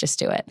 listening, just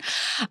do it.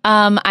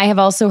 I have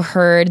also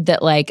heard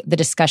that like the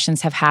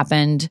discussions have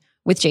happened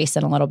with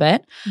Jason a little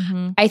bit.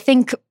 I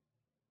think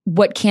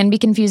what can be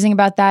confusing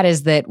about that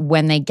is that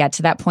when they get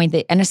to that point,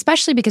 and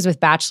especially because with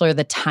Bachelor,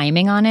 the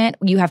timing on it,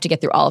 you have to get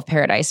through all of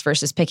Paradise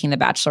versus picking the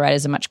Bachelorette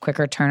is a much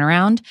quicker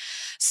turnaround.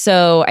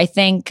 So I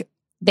think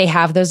they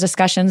have those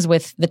discussions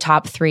with the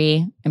top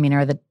three,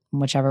 or the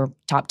whichever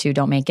top two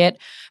don't make it,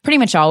 pretty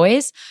much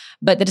always.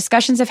 But the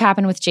discussions have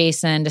happened with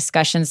Jason.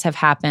 Discussions have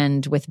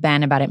happened with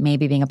Ben about it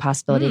maybe being a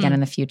possibility again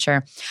in the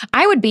future.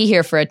 I would be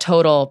here for a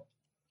total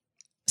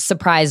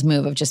surprise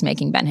move of just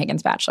making Ben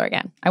Higgins Bachelor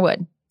again. I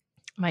would.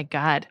 My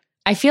God.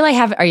 I feel I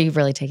have. Are you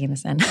really taking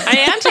this in?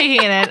 I am taking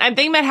it in. I'm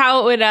thinking about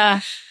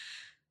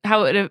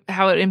how it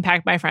would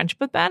impact my friendship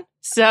with Ben.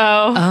 So.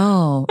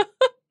 Oh.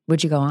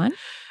 Would you go on?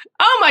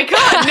 Oh my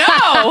God,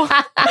 no.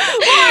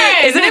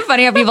 Lauren. Isn't it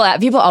funny how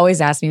people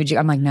always ask me, would you?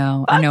 I'm like,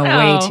 no, I know no.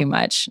 way too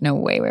much. No,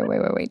 way too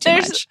much.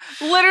 There's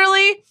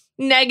literally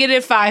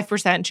negative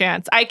 5%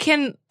 chance.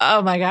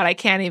 Oh my God, I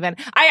can't even.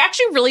 I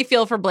actually really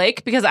feel for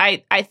Blake because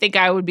I think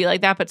I would be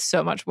like that, but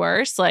so much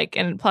worse. Like,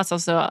 and plus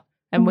also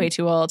I'm way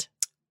too old.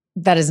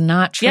 That is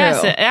not true.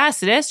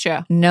 Yes, it is true.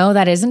 No,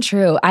 that isn't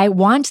true. I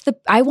want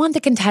the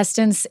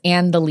contestants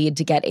and the lead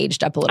to get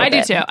aged up a little bit.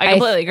 I do too. I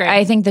completely agree.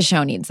 I think the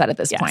show needs that at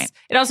this point.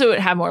 It also would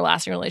have more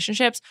lasting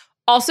relationships.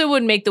 Also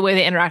would make the way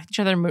they interact with each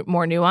other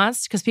more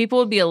nuanced because people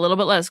would be a little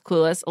bit less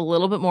clueless, a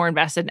little bit more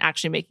invested in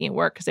actually making it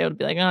work because they would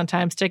be like, oh,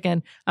 time's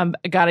ticking.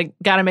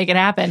 Gotta make it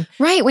happen.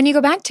 Right. When you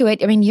go back to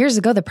it, years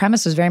ago, the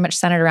premise was very much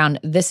centered around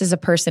this is a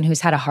person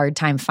who's had a hard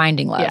time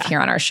finding love here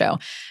on our show.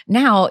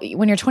 Now,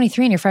 when you're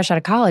 23 and you're fresh out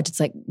of college, it's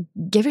like,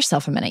 give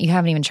yourself a minute. You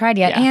haven't even tried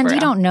yet. And you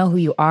don't know who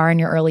you are in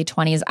your early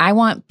 20s. I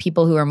want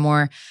people who are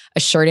more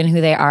assured in who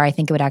they are. I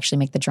think it would actually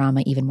make the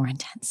drama even more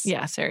intense.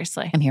 Yeah,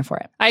 seriously. I'm here for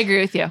it. I agree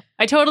with you.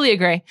 I totally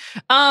agree.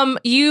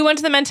 You went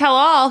to the Men Tell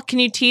All. Can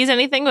you tease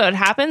anything what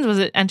happened? Was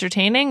it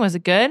entertaining? Was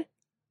it good?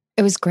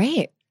 It was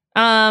great.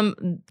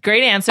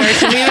 Great answer.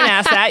 Shouldn't even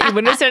ask that. You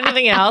wouldn't have said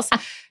anything else.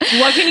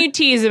 What can you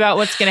tease about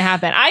what's going to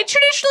happen? I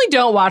traditionally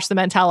don't watch the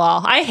Men Tell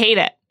All. I hate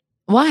it.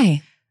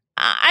 Why?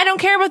 I don't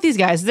care about these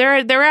guys.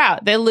 They're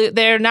out.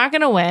 They're not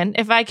going to win.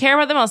 If I care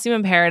about them, I'll see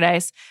them in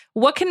Paradise.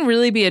 What can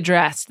really be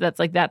addressed?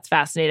 That's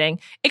fascinating.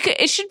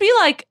 It should be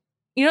like,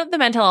 you know what the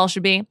Men Tell All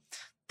should be?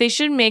 They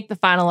should make the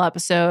final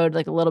episode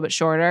like a little bit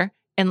shorter.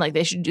 And like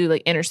they should do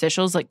like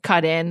interstitials, like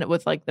cut in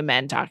with like the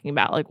men talking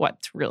about like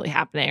what's really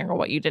happening or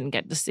what you didn't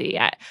get to see.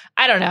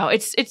 I don't know.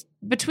 It's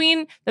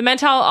between the Men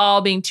Tell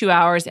All being 2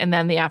 hours and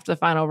then the after the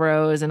final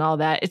rose and all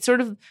that. It's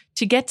sort of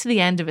to get to the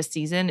end of a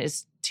season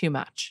is too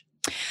much.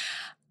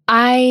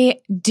 I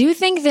do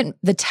think that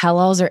the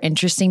tell-alls are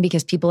interesting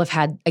because people have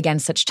had, again,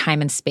 such time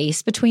and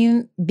space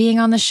between being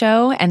on the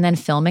show and then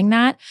filming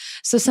that.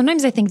 So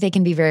sometimes I think they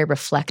can be very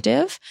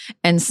reflective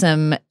and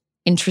some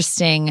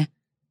interesting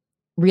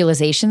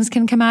realizations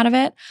can come out of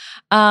it.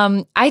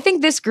 I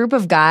think this group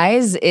of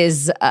guys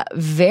is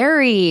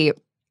very,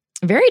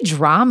 very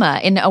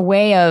drama in a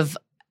way of,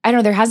 I don't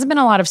know, there hasn't been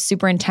a lot of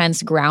super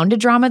intense grounded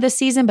drama this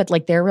season, but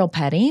like they're real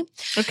petty.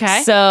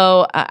 Okay.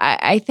 So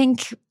I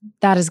think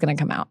that is going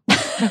to come out.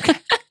 Okay.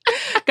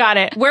 Got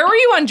it. Where were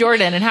you on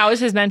Jordan and how was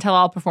his Men Tell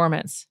All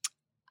performance?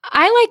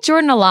 I like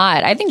Jordan a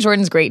lot. I think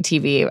Jordan's great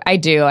TV. I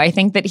do. I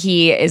think that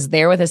he is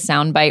there with a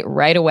soundbite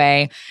right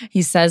away.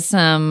 He says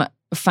some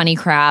funny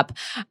crap.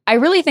 I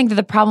really think that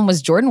the problem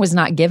was Jordan was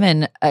not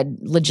given a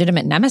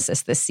legitimate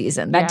nemesis this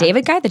season. That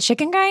David guy, the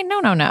chicken guy?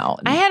 No.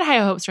 I had high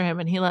hopes for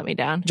him and he let me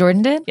down.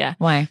 Jordan did? Yeah.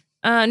 Why?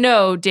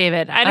 No,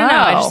 David. I don't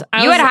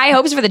know. You had high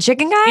hopes for the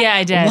chicken guy? Yeah,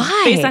 I did.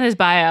 Why? Based on his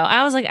bio.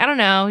 I was like, I don't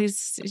know. He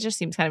just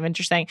seems kind of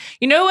interesting.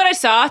 You know what I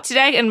saw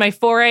today in my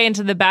foray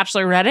into the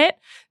Bachelor Reddit?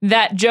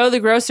 That Joe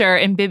the Grocer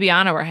and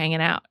Bibiana were hanging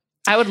out.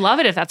 I would love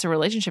it if that's a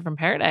relationship from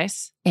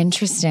Paradise.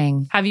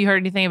 Interesting. Have you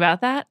heard anything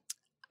about that?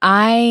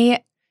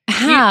 I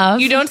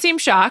have. You don't seem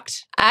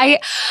shocked.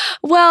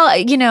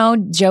 Well,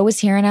 Joe was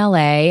here in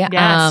LA.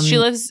 Yes, she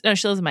lives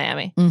in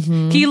Miami.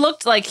 Mm-hmm. He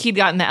looked like he'd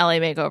gotten the LA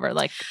makeover,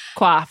 like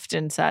coiffed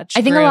and such.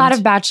 I think a lot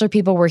of Bachelor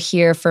people were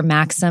here for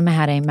Maxim,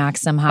 had a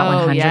Maxim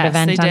Hot 100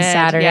 event on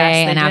Saturday,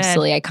 an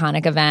absolutely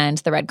iconic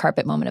event, the red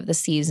carpet moment of the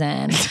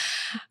season.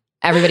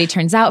 Everybody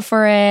turns out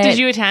for it. Did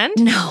you attend?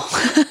 No.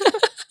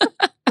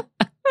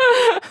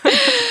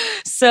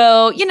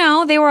 So,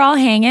 they were all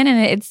hanging,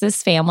 and it's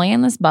this family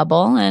in this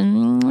bubble,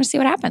 and we'll see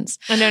what happens.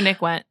 I know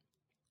Nick went.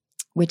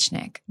 Which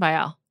Nick?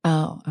 Viall.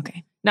 Oh,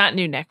 okay. Not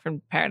new Nick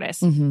from Paradise.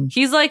 Mm-hmm.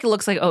 He's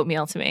looks like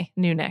oatmeal to me.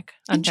 New Nick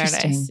on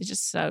Paradise. He's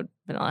just so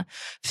vanilla.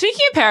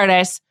 Speaking of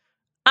Paradise,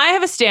 I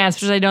have a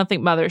stance, which I don't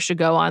think mothers should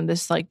go on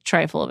this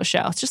trifle of a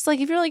show. It's just if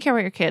you really care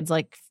about your kids,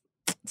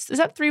 is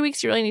that 3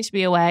 weeks you really need to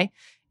be away?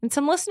 And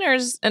some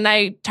listeners, and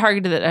I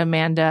targeted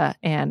Amanda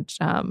and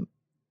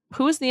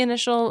who was the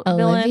initial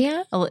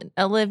Olivia? villain?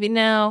 Olivia,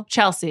 no.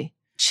 Chelsea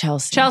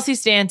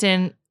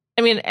Stanton.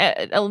 I mean,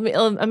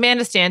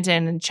 Amanda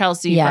Stanton and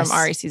Chelsea from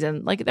Ari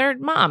season. They're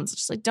moms.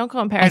 Just don't go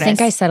on Paradise. I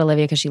think I said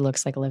Olivia because she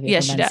looks like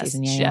Olivia from Ben's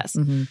season. Yeah, she does.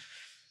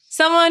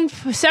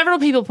 Mm-hmm. Several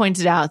people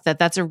pointed out that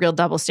that's a real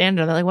double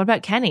standard. They're like, what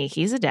about Kenny?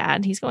 He's a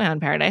dad. He's going on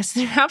Paradise.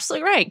 You're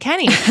absolutely right.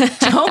 Kenny,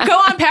 don't go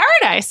on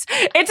Paradise.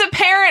 It's a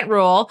parent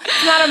rule.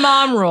 It's not a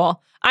mom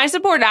rule. I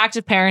support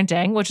active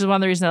parenting, which is one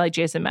of the reasons I like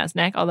Jason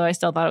Mesnick, although I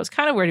still thought it was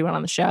kind of weird he went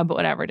on the show, but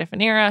whatever.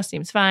 Different era.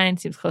 Seems fine.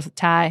 Seems close with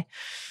Ty.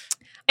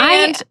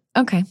 And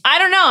I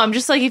don't know. I'm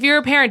just if you're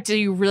a parent, do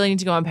you really need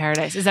to go on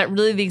Paradise? Is that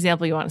really the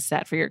example you want to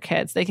set for your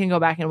kids? They can go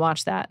back and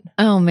watch that.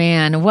 Oh,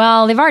 man.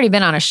 Well, they've already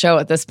been on a show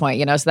at this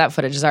point, so that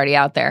footage is already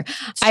out there.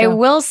 I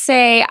will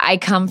say I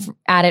come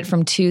at it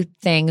from two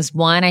things.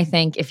 One, I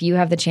think if you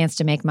have the chance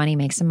to make money,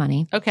 make some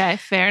money. Okay,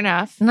 fair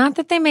enough. Not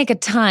that they make a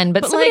ton,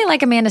 but somebody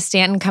like Amanda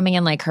Stanton coming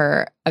in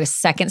her a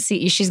second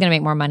season, she's going to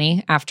make more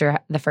money after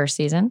the first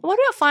season. What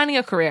about finding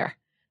a career?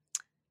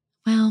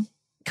 Well,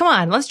 come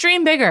on, let's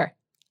dream bigger.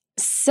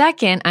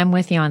 Second, I'm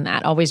with you on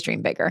that. Always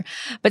dream bigger.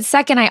 But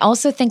second, I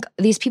also think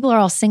these people are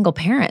all single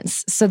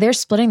parents. So they're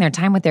splitting their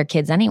time with their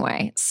kids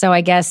anyway. So I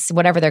guess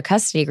whatever their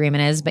custody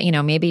agreement is, but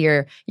maybe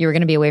you were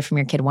going to be away from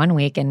your kid 1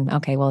 week and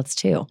okay, well, it's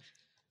 2.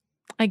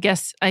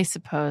 I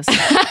suppose.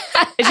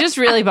 It just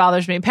really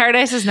bothers me.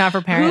 Paradise is not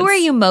for parents. Who are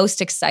you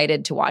most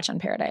excited to watch on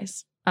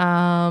Paradise?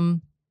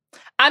 I'm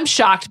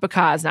shocked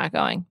because not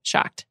going.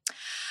 Shocked.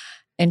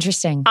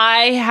 Interesting.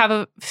 I have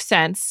a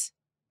sense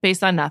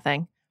based on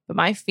nothing, but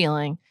my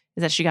feeling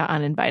is that she got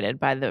uninvited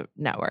by the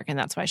network and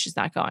that's why she's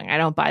not going. I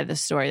don't buy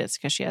this story that's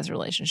because she has a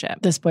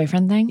relationship. This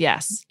boyfriend thing?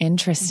 Yes.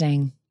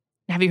 Interesting.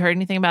 Have you heard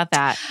anything about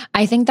that?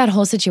 I think that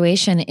whole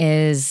situation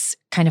is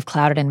kind of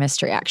clouded in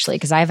mystery, actually,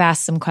 because I've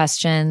asked some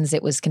questions.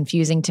 It was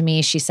confusing to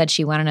me. She said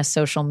she went on a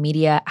social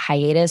media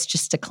hiatus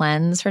just to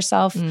cleanse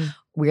herself,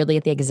 weirdly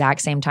at the exact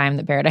same time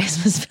that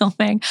Paradise was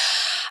filming.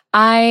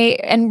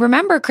 And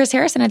remember, Chris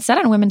Harrison had said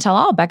on Women Tell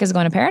All, Becca's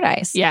going to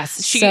Paradise.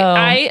 Yes.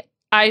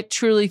 I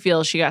truly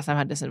feel she got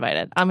somehow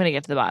disinvited. I'm going to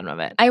get to the bottom of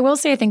it. I will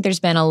say I think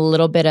there's been a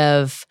little bit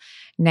of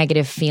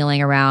negative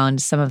feeling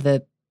around some of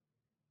the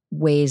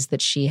ways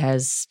that she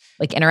has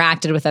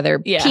interacted with other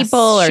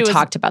people or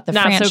talked about the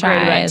franchise. Not so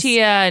great about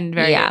Tia and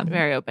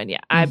very open. Yeah,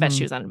 I bet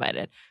she was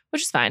uninvited,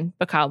 which is fine,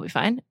 but Kyle will be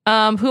fine.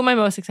 Who am I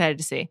most excited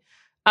to see?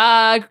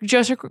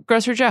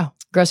 Grocer Joe.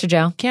 Grocer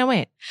Joe. Can't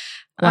wait.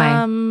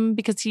 Why?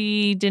 Because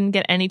he didn't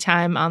get any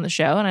time on the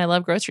show and I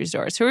love grocery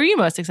stores. Who are you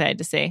most excited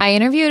to see? I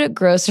interviewed a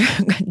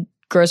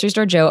Grocery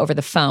Store Joe over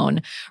the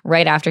phone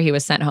right after he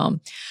was sent home.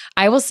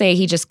 I will say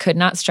he just could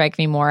not strike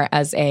me more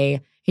as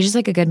he's just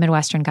a good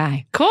Midwestern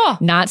guy. Cool.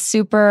 Not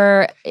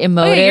super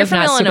emotive, you're from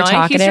not Illinois. super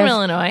talkative. He's from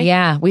Illinois.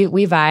 Yeah, we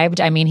vibed.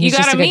 I mean, he's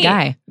just a good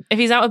guy. If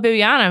he's out with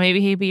Bibiana, maybe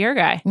he'd be your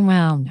guy.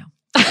 Well, no.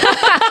 I'm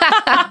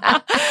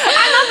not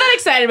that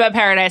excited about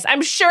Paradise.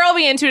 I'm sure I'll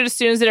be into it as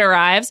soon as it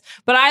arrives,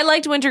 but I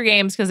liked Winter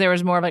Games because there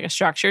was more of a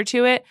structure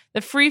to it. The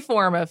free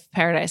form of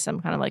Paradise, I'm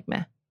kind of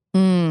meh.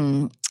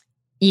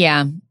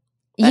 Yeah.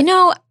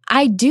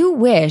 I do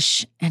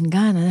wish, and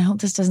God, I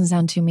hope this doesn't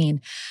sound too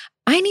mean,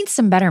 I need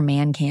some better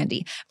man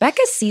candy.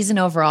 Becca's season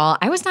overall,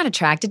 I was not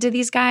attracted to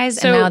these guys,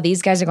 and now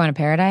these guys are going to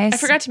Paradise. I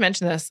forgot to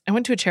mention this. I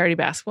went to a charity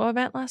basketball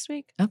event last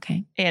week.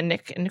 Okay. And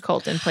Nick and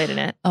Colton played in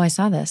it. Oh, I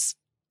saw this.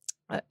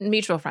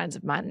 Mutual friends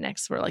of mine and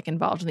Nick's were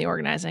involved in the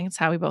organizing. It's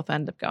how we both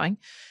ended up going.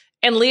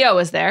 And Leo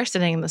was there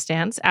sitting in the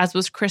stands, as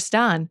was Chris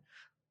Dunn.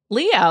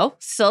 Leo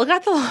still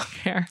got the long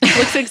hair.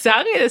 Looks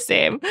exactly the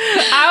same.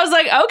 I was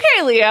like,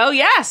 okay, Leo,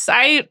 yes,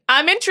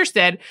 I'm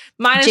interested.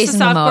 Minus Jason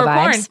the softcore Momoa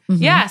porn. vibes.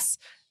 Mm-hmm. Yes.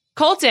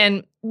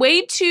 Colton,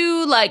 way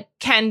too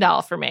Ken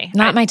doll for me.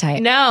 Not my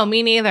type. No,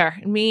 me neither.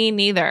 Me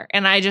neither.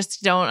 And I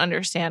just don't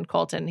understand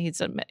Colton.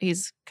 He's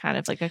kind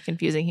of a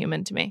confusing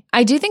human to me.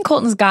 I do think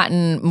Colton's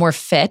gotten more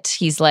fit.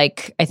 He's I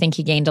think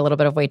he gained a little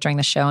bit of weight during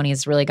the show and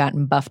he's really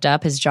gotten buffed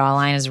up. His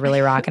jawline is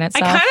really rocking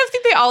itself. I kind of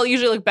think they all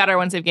usually look better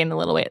once they've gained a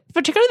little weight,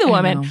 particularly the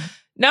women.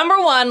 Number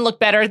one, look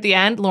better at the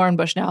end, Lauren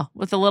Bushnell,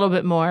 with a little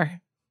bit more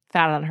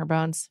fat on her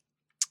bones.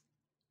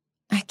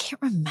 I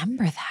can't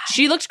remember that.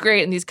 She looked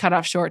great in these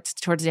cutoff shorts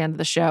towards the end of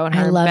the show. And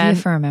I love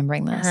you for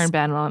remembering this. Her and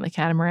Ben were on the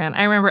catamaran.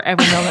 I remember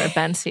every moment of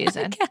Ben's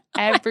season.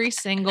 Every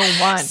single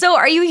one. So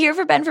are you here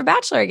for Ben for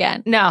Bachelor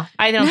again? No,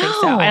 I don't think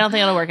so. I don't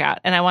think it'll work out.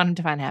 And I want him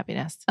to find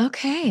happiness.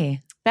 Okay.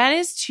 Ben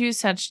is too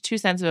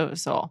sensitive of a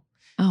soul.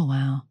 Oh,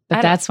 wow.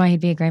 But that's why he'd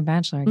be a great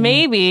Bachelor again.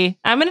 Maybe.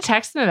 I'm going to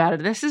text him about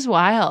it. This is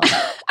wild.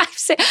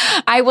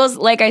 I will,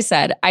 like I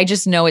said, I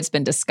just know it's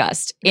been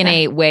discussed in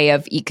a way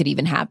of it could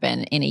even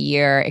happen in a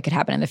year. It could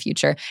happen in the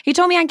future. He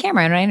told me on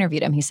camera when I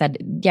interviewed him, he said,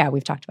 yeah,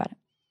 we've talked about it.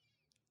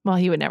 Well,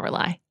 he would never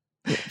lie.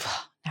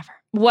 Never.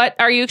 What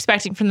are you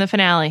expecting from the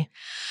finale?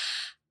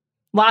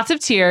 Lots of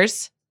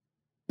tears.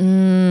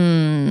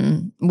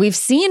 We've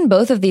seen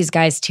both of these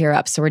guys tear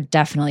up, so we're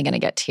definitely going to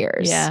get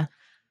tears. Yeah.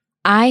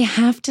 I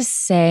have to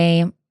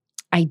say,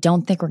 I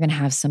don't think we're going to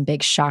have some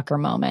big shocker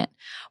moment.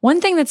 One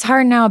thing that's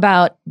hard now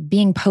about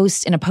being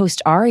in a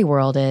post-Ari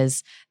world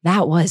is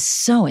that was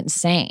so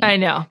insane. I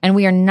know. And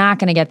we are not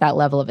going to get that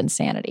level of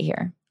insanity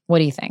here. What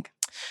do you think?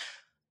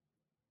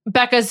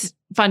 Becca's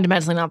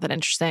fundamentally not that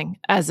interesting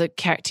as a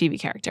TV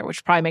character,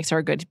 which probably makes her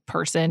a good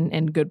person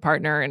and good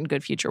partner and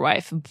good future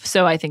wife.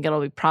 So I think it'll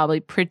be probably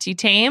pretty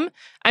tame.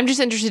 I'm just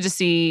interested to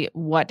see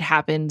what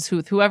happens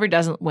with whoever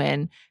doesn't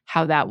win,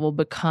 how that will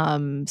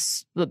become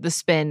the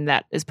spin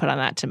that is put on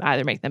that to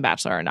either make them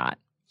Bachelor or not.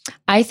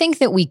 I think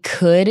that we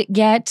could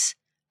get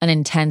an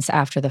intense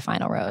after the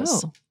final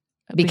rose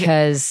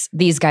because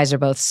these guys are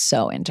both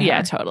so into her.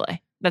 Yeah,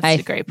 totally.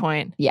 That's a great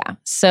point. Yeah.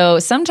 So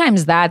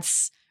sometimes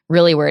that's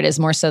really where it is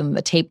more so than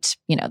the taped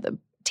and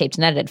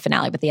edited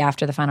finale, but the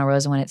after the final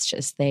rose when it's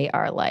just they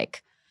are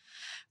like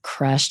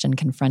crushed and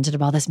confronted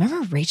about this.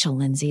 Remember Rachel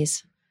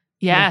Lindsay's?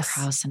 Yes.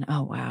 Krause and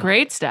oh wow.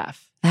 Great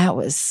stuff. That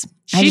was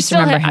I just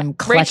remember him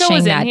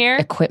clutching that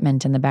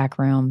equipment in the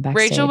backstage.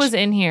 Rachel was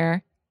in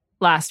here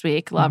last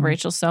week. Love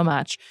Rachel so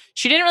much.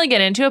 She didn't really get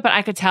into it, but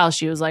I could tell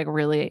she was like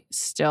really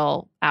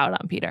still out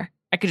on Peter.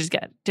 I just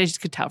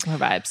could tell from her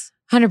vibes.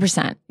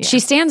 100%. Yeah. She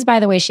stands by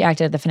the way she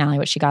acted at the finale,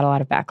 which she got a lot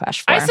of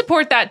backlash for. I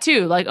support that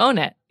too. Like, own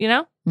it, you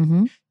know?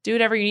 Mm-hmm. Do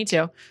whatever you need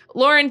to.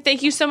 Lauren,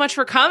 thank you so much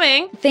for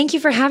coming. Thank you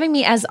for having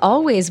me. As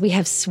always, we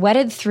have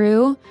sweated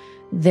through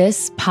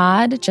this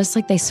pod just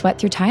like they sweat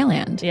through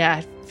Thailand.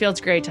 Yeah, it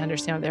feels great to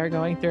understand what they're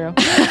going through.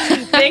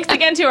 Thanks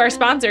again to our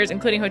sponsors,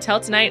 including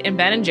Hotel Tonight and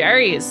Ben &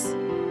 Jerry's.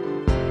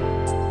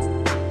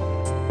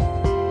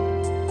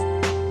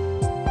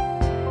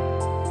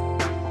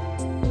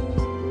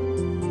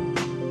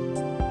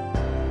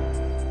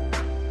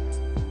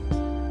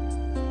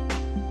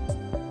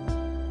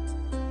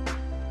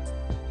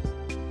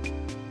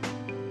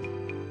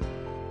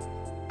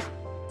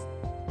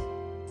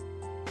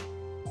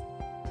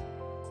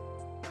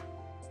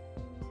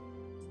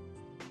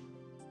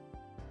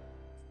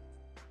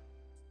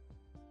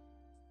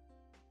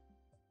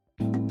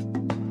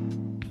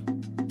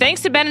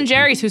 Thanks to Ben &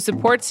 Jerry's, who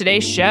supports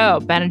today's show.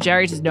 Ben &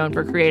 Jerry's is known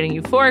for creating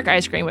euphoric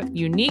ice cream with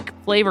unique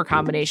flavor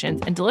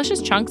combinations and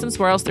delicious chunks and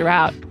swirls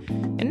throughout.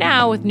 And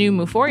now, with new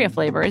Mouphoria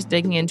flavors,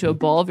 digging into a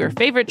bowl of your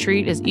favorite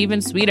treat is even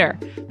sweeter.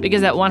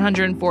 Because at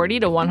 140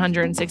 to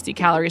 160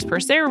 calories per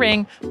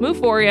serving,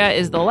 Mouphoria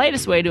is the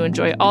lightest way to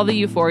enjoy all the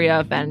euphoria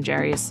of Ben &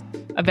 Jerry's.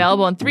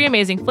 Available in 3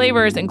 amazing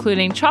flavors,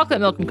 including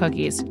chocolate milk and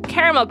cookies,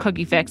 caramel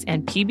cookie fix,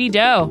 and PB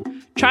dough.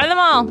 Try them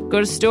all. Go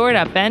to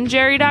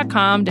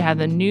store.benjerry.com to have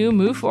the new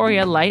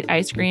Mouphoria light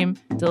ice cream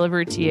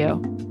delivered to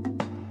you.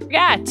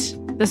 Forget!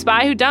 The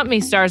Spy Who Dumped Me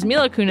stars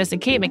Mila Kunis and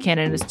Kate McKinnon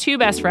and his 2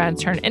 best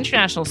friends turn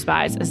international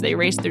spies as they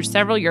race through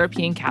several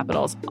European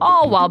capitals,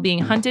 all while being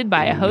hunted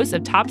by a host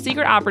of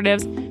top-secret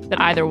operatives that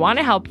either want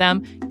to help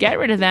them, get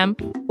rid of them,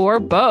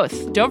 or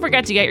both. Don't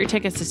forget to get your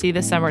tickets to see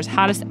this summer's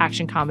hottest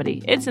action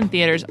comedy. It's in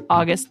theaters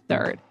August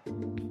 3rd.